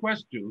 it's a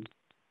request, dude.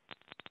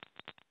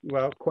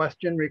 Well,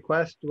 question,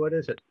 request, what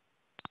is it?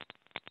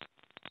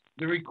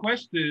 The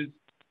request is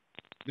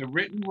the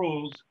written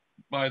rules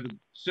by the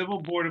Civil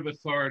Board of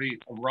Authority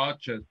of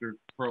Rochester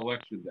for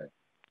Election Day.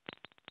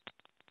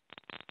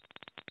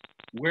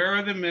 Where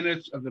are the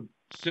minutes of the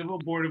Civil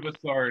Board of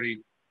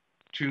Authority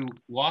to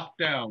lock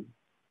down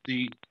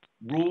the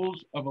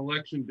rules of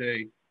Election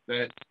Day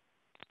that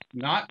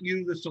not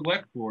you, the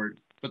Select Board,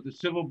 but the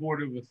Civil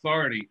Board of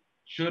Authority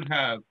should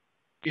have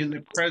in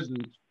the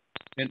presence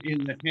and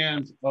in the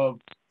hands of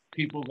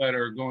people that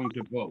are going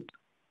to vote?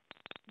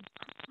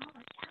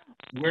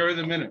 Where are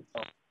the minutes?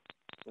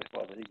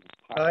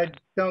 I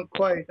don't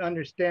quite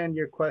understand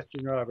your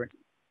question, Robert.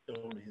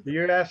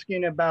 You're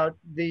asking about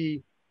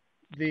the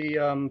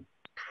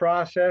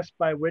process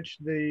by which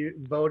the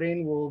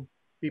voting will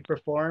be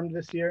performed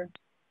this year?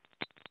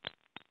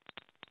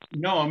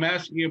 No, I'm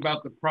asking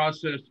about the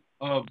process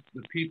of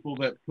the people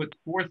that put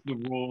forth the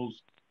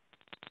rules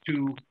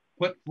to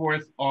put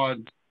forth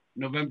on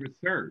November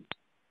 3rd.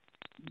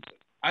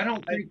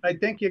 I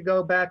think you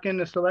go back in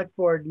the select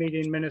board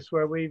meeting minutes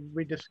where we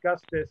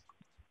discussed this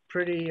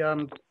pretty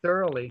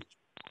thoroughly.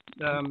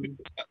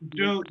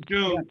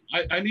 Dude,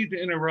 I need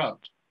to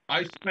interrupt.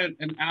 I spent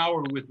an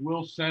hour with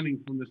Will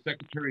Senning from the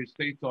Secretary of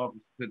State's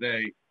office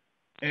today,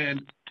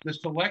 and the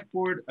select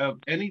board of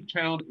any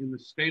town in the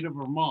state of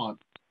Vermont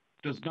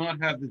does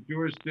not have the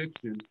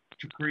jurisdiction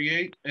to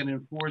create and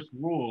enforce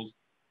rules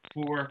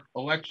for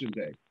Election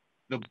Day.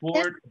 The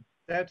board...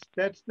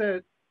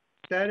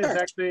 That is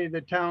actually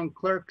the town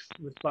clerk's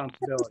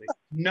responsibility.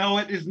 No,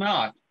 it is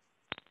not.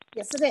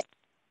 Yes, it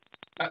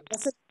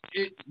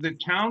is. The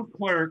town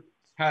clerk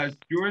has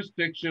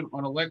jurisdiction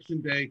on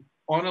Election Day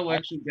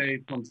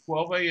from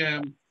 12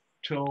 a.m.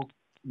 till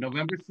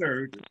November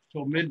 3rd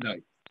till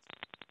midnight.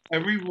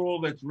 Every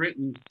rule that's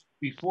written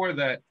before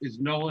that is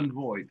null and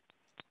void.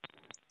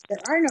 There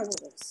are no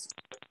rules.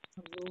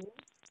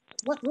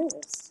 What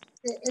rules?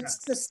 It's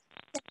the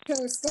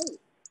Secretary of State.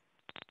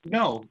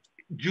 No,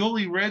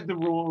 Julie read the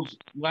rules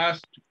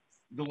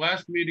the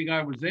last meeting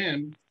I was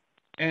in,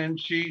 and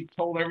she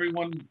told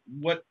everyone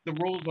what the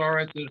rules are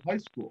at the high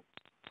school.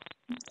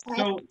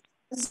 So,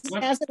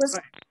 as it was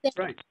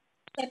right.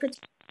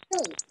 Secretary of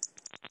State.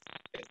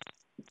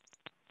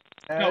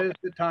 That is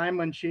the time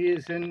when she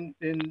is in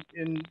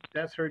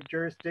that's her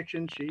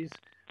jurisdiction. She's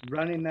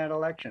running that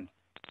election.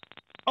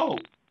 Oh,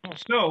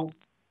 so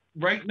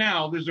right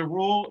now there's a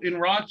rule in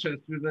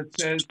Rochester that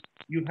says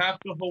you have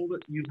to hold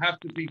it, you have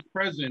to be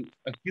present.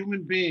 A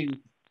human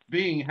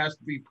being has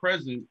to be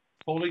present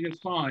holding a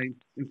sign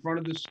in front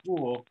of the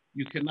school.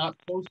 You cannot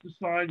post a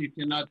sign, you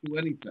cannot do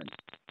anything.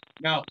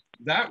 Now,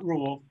 that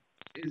rule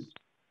is,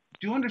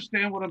 do you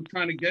understand what I'm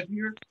trying to get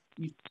here?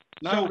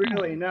 Not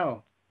really,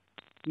 no.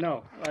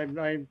 No,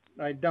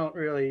 I don't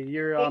really.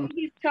 You're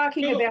he's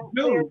talking about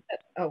dude,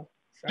 oh,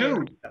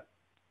 sorry.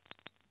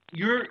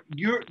 Dude,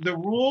 the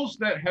rules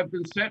that have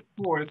been set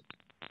forth,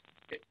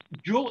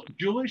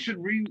 Julie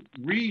should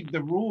read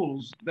the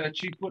rules that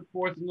she put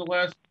forth in the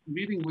last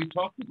meeting we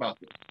talked about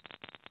this.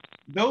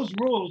 Those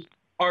rules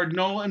are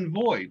null and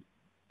void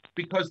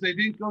because they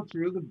didn't go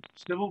through the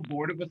Civil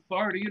Board of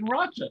Authority in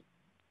Rochester.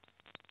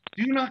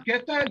 Do you not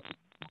get that?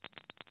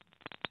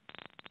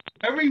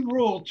 Every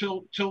rule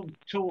till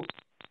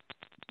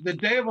the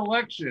day of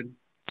election,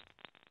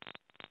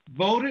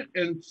 voted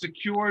and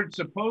secured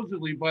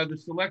supposedly by the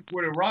Select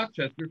Board of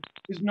Rochester,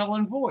 is null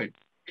and void,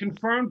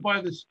 confirmed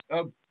by the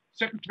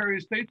Secretary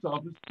of State's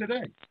office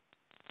today.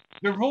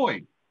 They're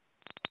void.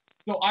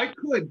 So I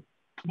could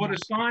put a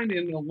sign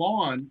in the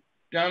lawn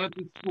down at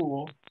the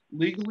school,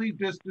 legally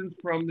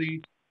distanced from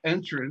the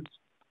entrance,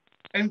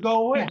 and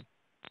go away.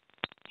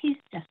 He's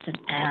just an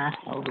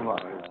asshole.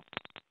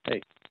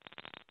 Hey.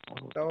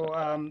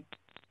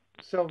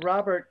 So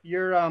Robert,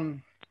 you're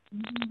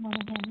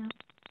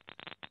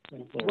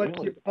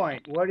what's your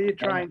point? What are you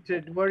trying to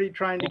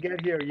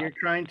get here? You're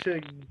trying to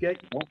get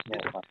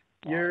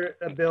your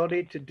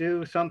ability to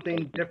do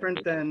something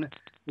different than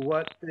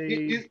what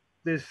the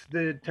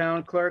the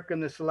town clerk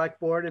and the select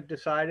board have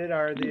decided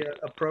are the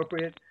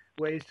appropriate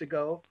ways to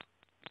go.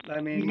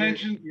 I mean,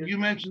 you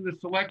mentioned the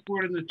select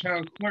board and the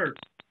town clerk.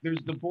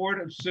 There's the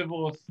Board of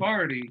Civil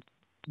Authority,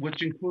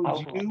 which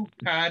includes you,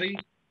 Patty,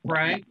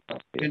 Frank,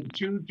 and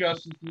 2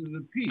 justices of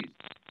the peace.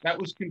 That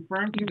was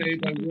confirmed today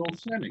by Will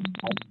Senning.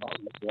 I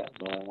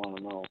want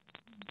to know.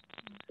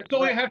 That's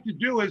all I have to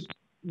do is,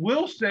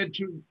 Will said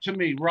to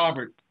me,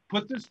 Robert,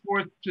 put this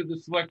forth to the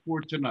select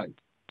board tonight.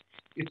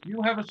 If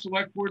you have a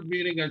select board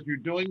meeting as you're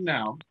doing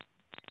now,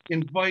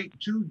 invite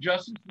 2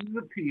 justices of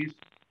the peace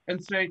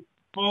and say,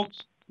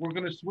 folks, we're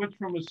going to switch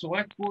from a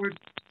select board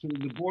to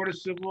the Board of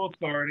Civil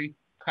Authority,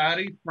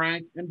 Patty,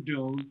 Frank, and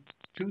Dune,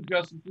 2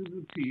 justices of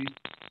the peace,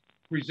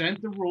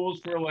 present the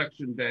rules for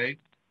election day,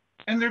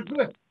 and they're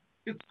good.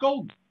 It's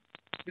gold.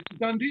 It's a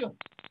done deal.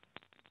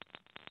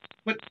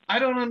 But I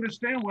don't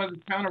understand why the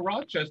town of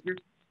Rochester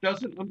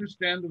doesn't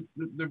understand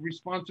the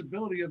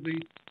responsibility of the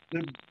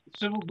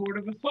Civil Board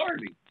of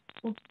Authority.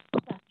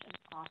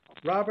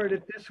 Robert,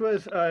 if this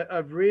was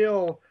a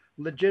real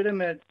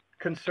legitimate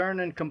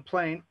concern and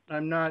complaint,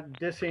 I'm not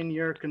dissing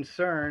your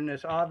concern,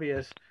 it's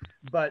obvious,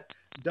 but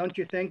don't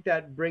you think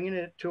that bringing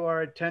it to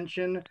our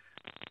attention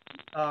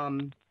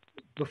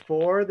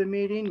before the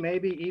meeting,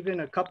 maybe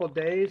even a couple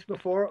days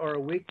before or a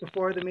week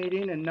before the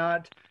meeting, and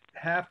not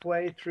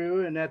halfway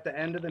through and at the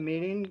end of the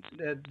meeting,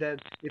 that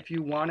if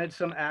you wanted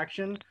some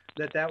action,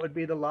 that would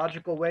be the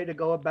logical way to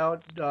go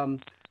about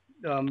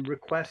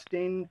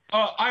requesting?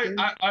 I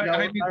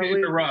need to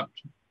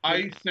interrupt.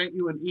 I sent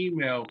you an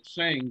email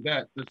saying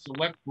that the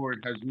select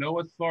board has no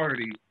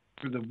authority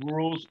for the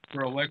rules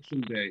for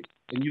election day,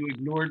 and you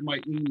ignored my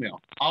email.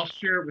 I'll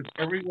share it with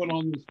everyone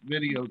on this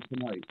video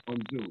tonight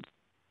on Zoom.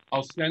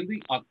 I'll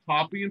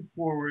copy and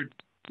forward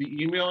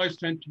the email I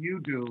sent to you,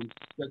 Dune,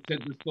 that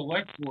said the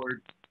select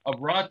board of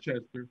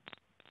Rochester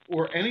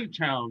or any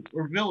town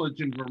or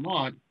village in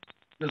Vermont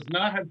does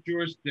not have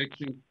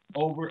jurisdiction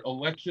over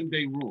election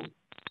day rules.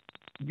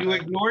 You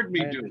ignored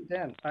me, Dune.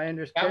 I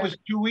understand. That was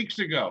 2 weeks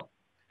ago.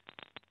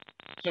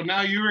 So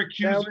now you're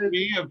accusing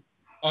me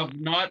of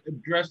not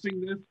addressing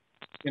this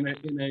in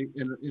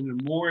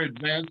a more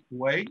advanced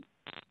way.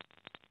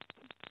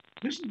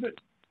 This is the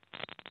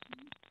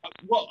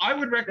well. I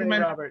would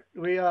recommend. Hey, Robert,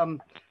 we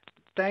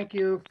thank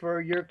you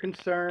for your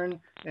concern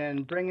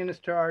and bringing this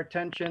to our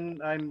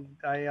attention.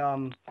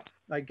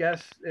 I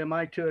guess, am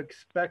I to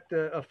expect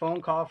a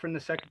phone call from the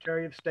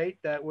Secretary of State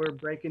that we're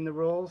breaking the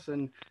rules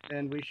and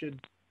we should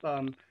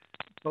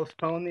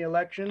postpone the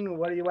election?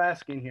 What are you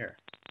asking here?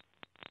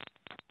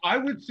 I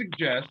would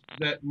suggest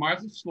that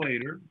Martha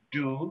Slater,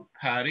 Dune,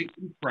 Patty,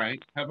 and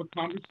Frank have a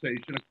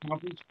conversation, a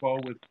conference call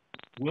with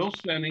Will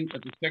Senning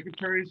at the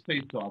Secretary of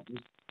State's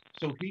office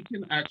so he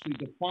can actually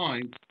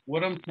define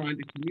what I'm trying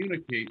to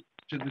communicate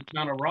to the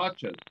town of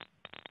Rochester.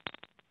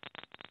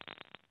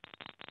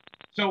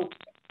 So,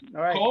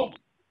 all right.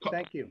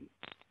 Thank you.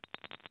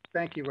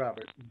 Thank you,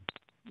 Robert.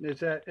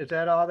 Is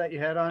that all that you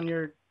had on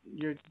your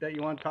that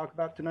you want to talk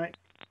about tonight?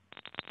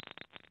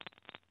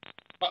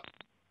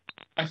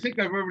 I think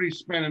I've already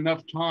spent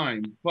enough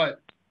time,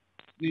 but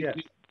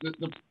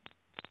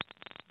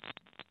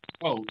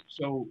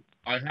so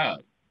I have.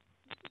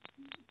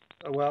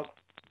 Well,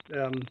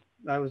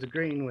 I was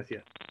agreeing with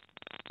you.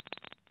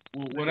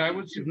 Well, what I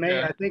would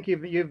suggest, I think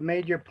you've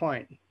made your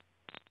point.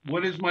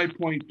 What is my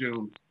point,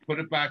 Dune? Put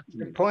it back to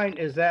me. The point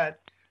is that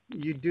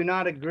you do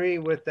not agree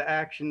with the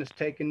actions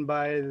taken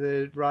by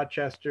the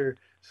Rochester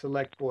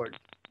Select Board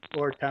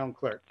or Town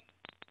Clerk.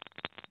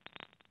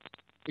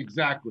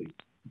 Exactly.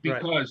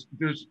 Because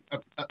there's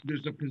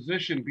a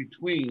position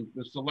between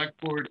the select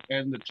board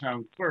and the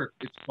town clerk.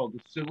 It's called the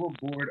Civil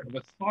Board of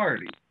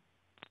Authority.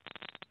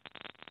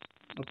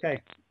 Okay,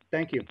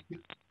 thank you.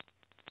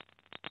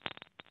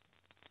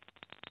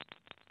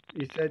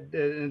 You said,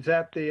 is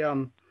that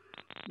the,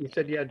 you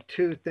said you had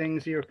 2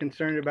 things you were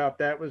concerned about.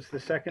 That was the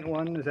second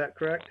one, is that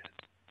correct?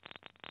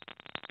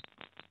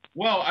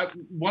 Well,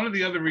 one of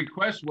the other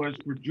requests was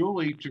for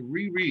Julie to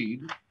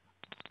reread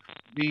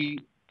the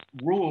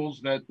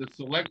rules that the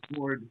select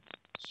board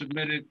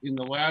submitted in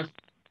the last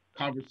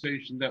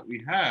conversation that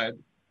we had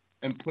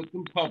and put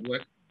them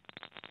public.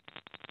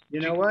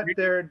 You know what?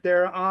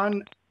 They're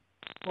on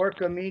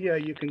Orca Media.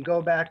 You can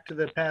go back to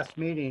the past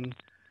meeting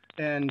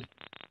and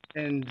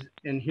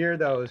hear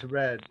those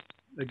read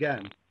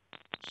again.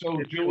 So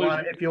if you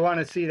want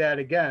to see that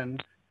again,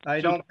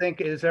 I don't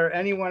think, is there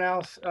anyone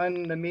else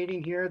on the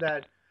meeting here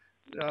that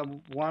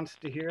wants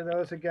to hear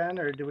those again,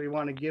 or do we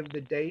want to give the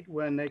date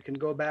when they can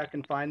go back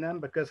and find them?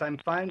 Because I'm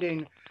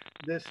finding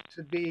this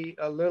to be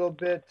a little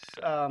bit,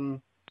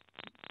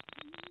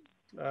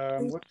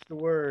 what's the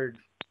word?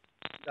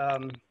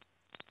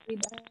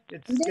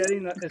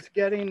 It's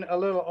getting a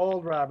little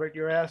old, Robert.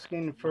 You're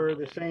asking for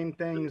the same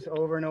things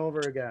over and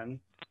over again.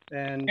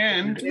 And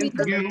the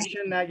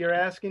information that you're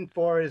asking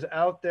for is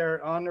out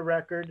there on the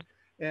record,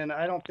 And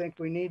I don't think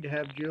we need to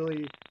have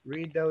Julie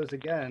read those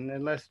again,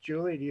 unless,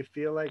 Julie, do you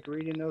feel like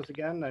reading those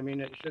again? I mean,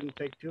 it shouldn't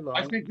take too long.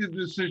 I think the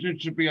decision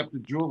should be up to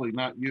Julie,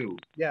 not you.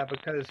 Yeah,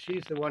 because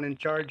she's the one in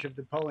charge of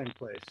the polling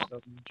place.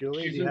 So,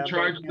 Julie, She's do you in have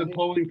charge those of the handy?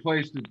 polling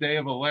place the day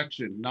of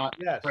election, not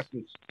Yes.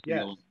 preface the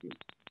Yes.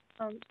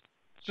 election.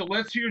 So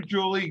let's hear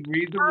Julie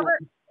read the rules.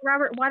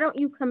 Robert, why don't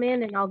you come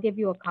in and I'll give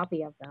you a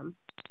copy of them?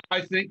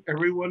 I think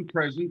everyone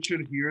present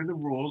should hear the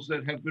rules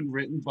that have been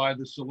written by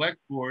the select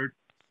board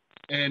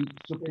and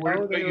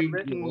supported by They were you,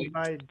 written Julie.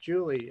 by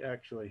Julie,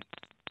 actually.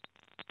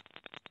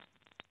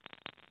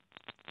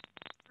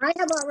 I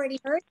have already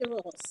heard the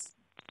rules.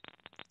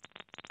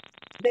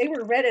 They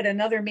were read at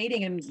another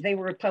meeting and they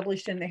were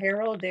published in the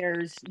Herald.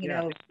 There's, you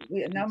Yeah. know,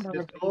 a number of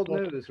It's old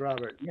people. news,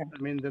 Robert. Yeah.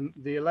 I mean,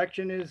 the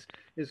election is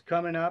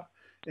coming up,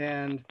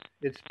 and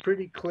it's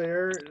pretty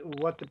clear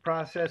what the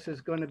process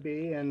is going to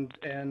be. And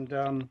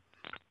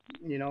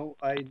you know,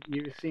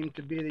 you seem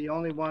to be the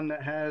only one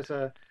that has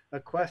a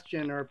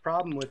question or a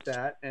problem with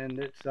that. And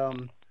it's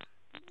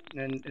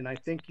and I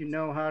think you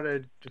know how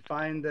to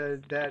find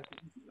that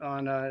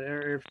on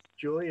or if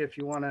Julie, if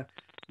you want to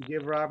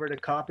give Robert a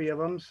copy of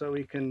them so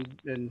we can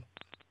and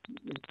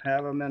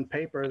have them on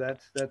paper,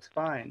 that's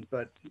fine.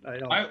 But I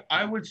don't.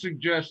 I would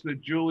suggest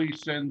that Julie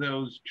send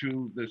those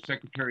to the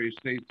Secretary of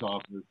State's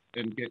office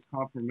and get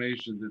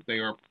confirmation that they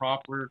are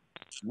proper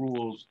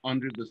rules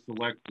under the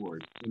select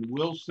board. And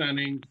Will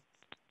Senning,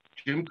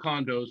 Jim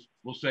Condos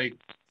will say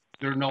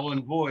they're null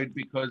and void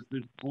because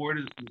the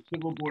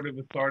Civil Board of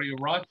Authority of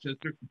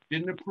Rochester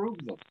didn't approve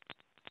them.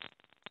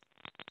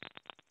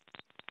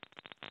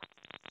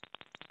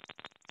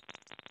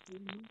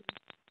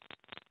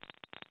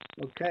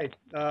 Okay.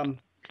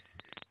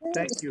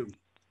 Thank you.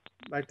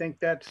 I think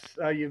that's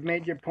you've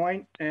made your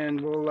point,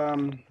 and we'll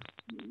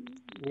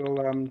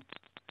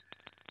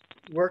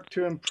work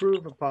to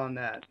improve upon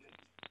that.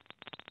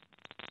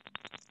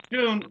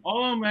 June,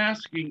 all I'm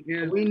asking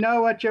is We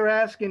know what you're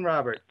asking,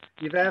 Robert.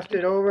 You've asked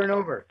it over and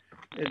over.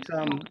 It's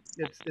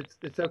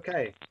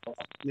okay.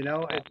 You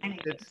know,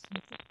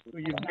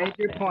 you've made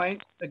your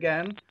point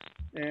again,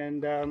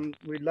 and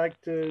we'd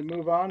like to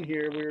move on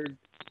here. We're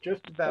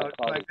just about,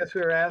 I guess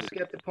we were at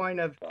the point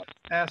of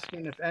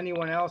asking if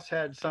anyone else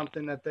had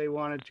something that they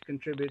wanted to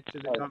contribute to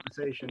the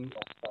conversation.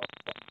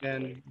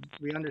 And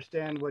we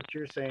understand what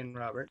you're saying,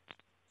 Robert.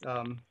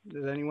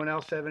 Does anyone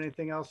else have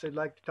anything else they'd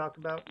like to talk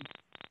about?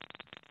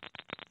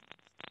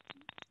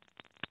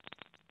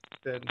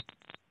 Good.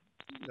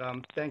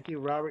 Thank you,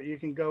 Robert. You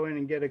can go in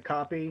and get a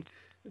copy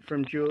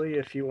from Julie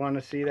if you want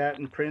to see that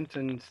in print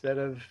instead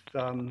of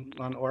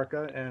on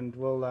Orca, and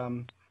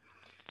we'll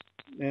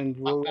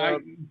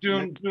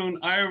June,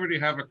 I already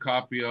have a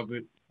copy of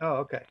it. Oh,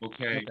 okay.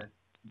 Okay.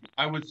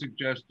 I would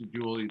suggest to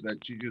Julie that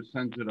she just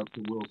sends it up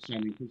to Will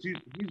Senning because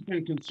he's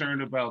been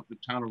concerned about the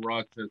town of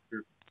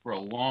Rochester for a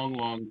long,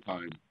 long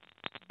time.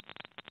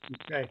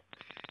 Okay.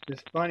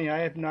 It's funny, I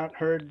have not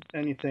heard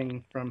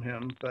anything from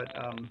him, but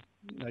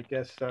I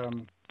guess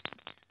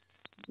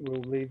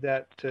we'll leave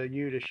that to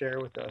you to share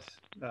with us.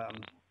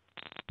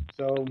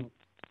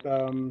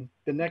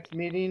 The next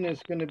meeting is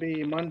going to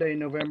be Monday,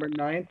 November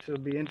 9th. It'll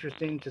be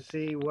interesting to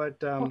see what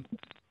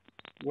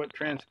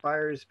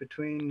transpires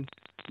between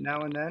now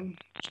and then.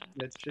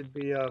 It should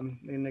be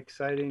an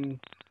exciting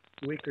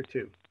week or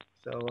two.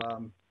 So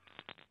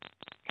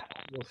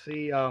we'll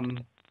see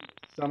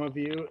some of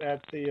you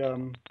at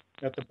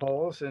the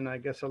polls, and I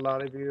guess a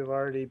lot of you have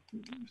already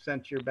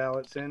sent your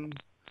ballots in.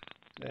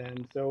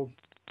 And so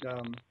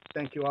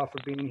thank you all for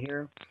being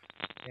here,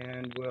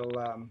 and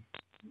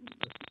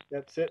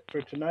that's it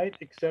for tonight,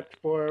 except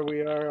for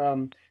we are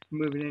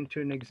moving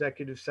into an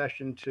executive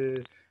session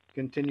to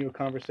continue a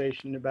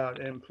conversation about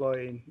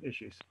employee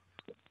issues.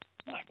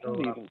 I can't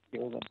even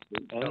hear them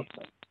do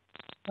anything.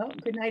 Well,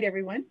 good night,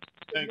 everyone.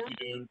 Thank you,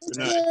 June. Good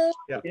night.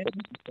 Yeah.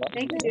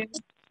 Thank you.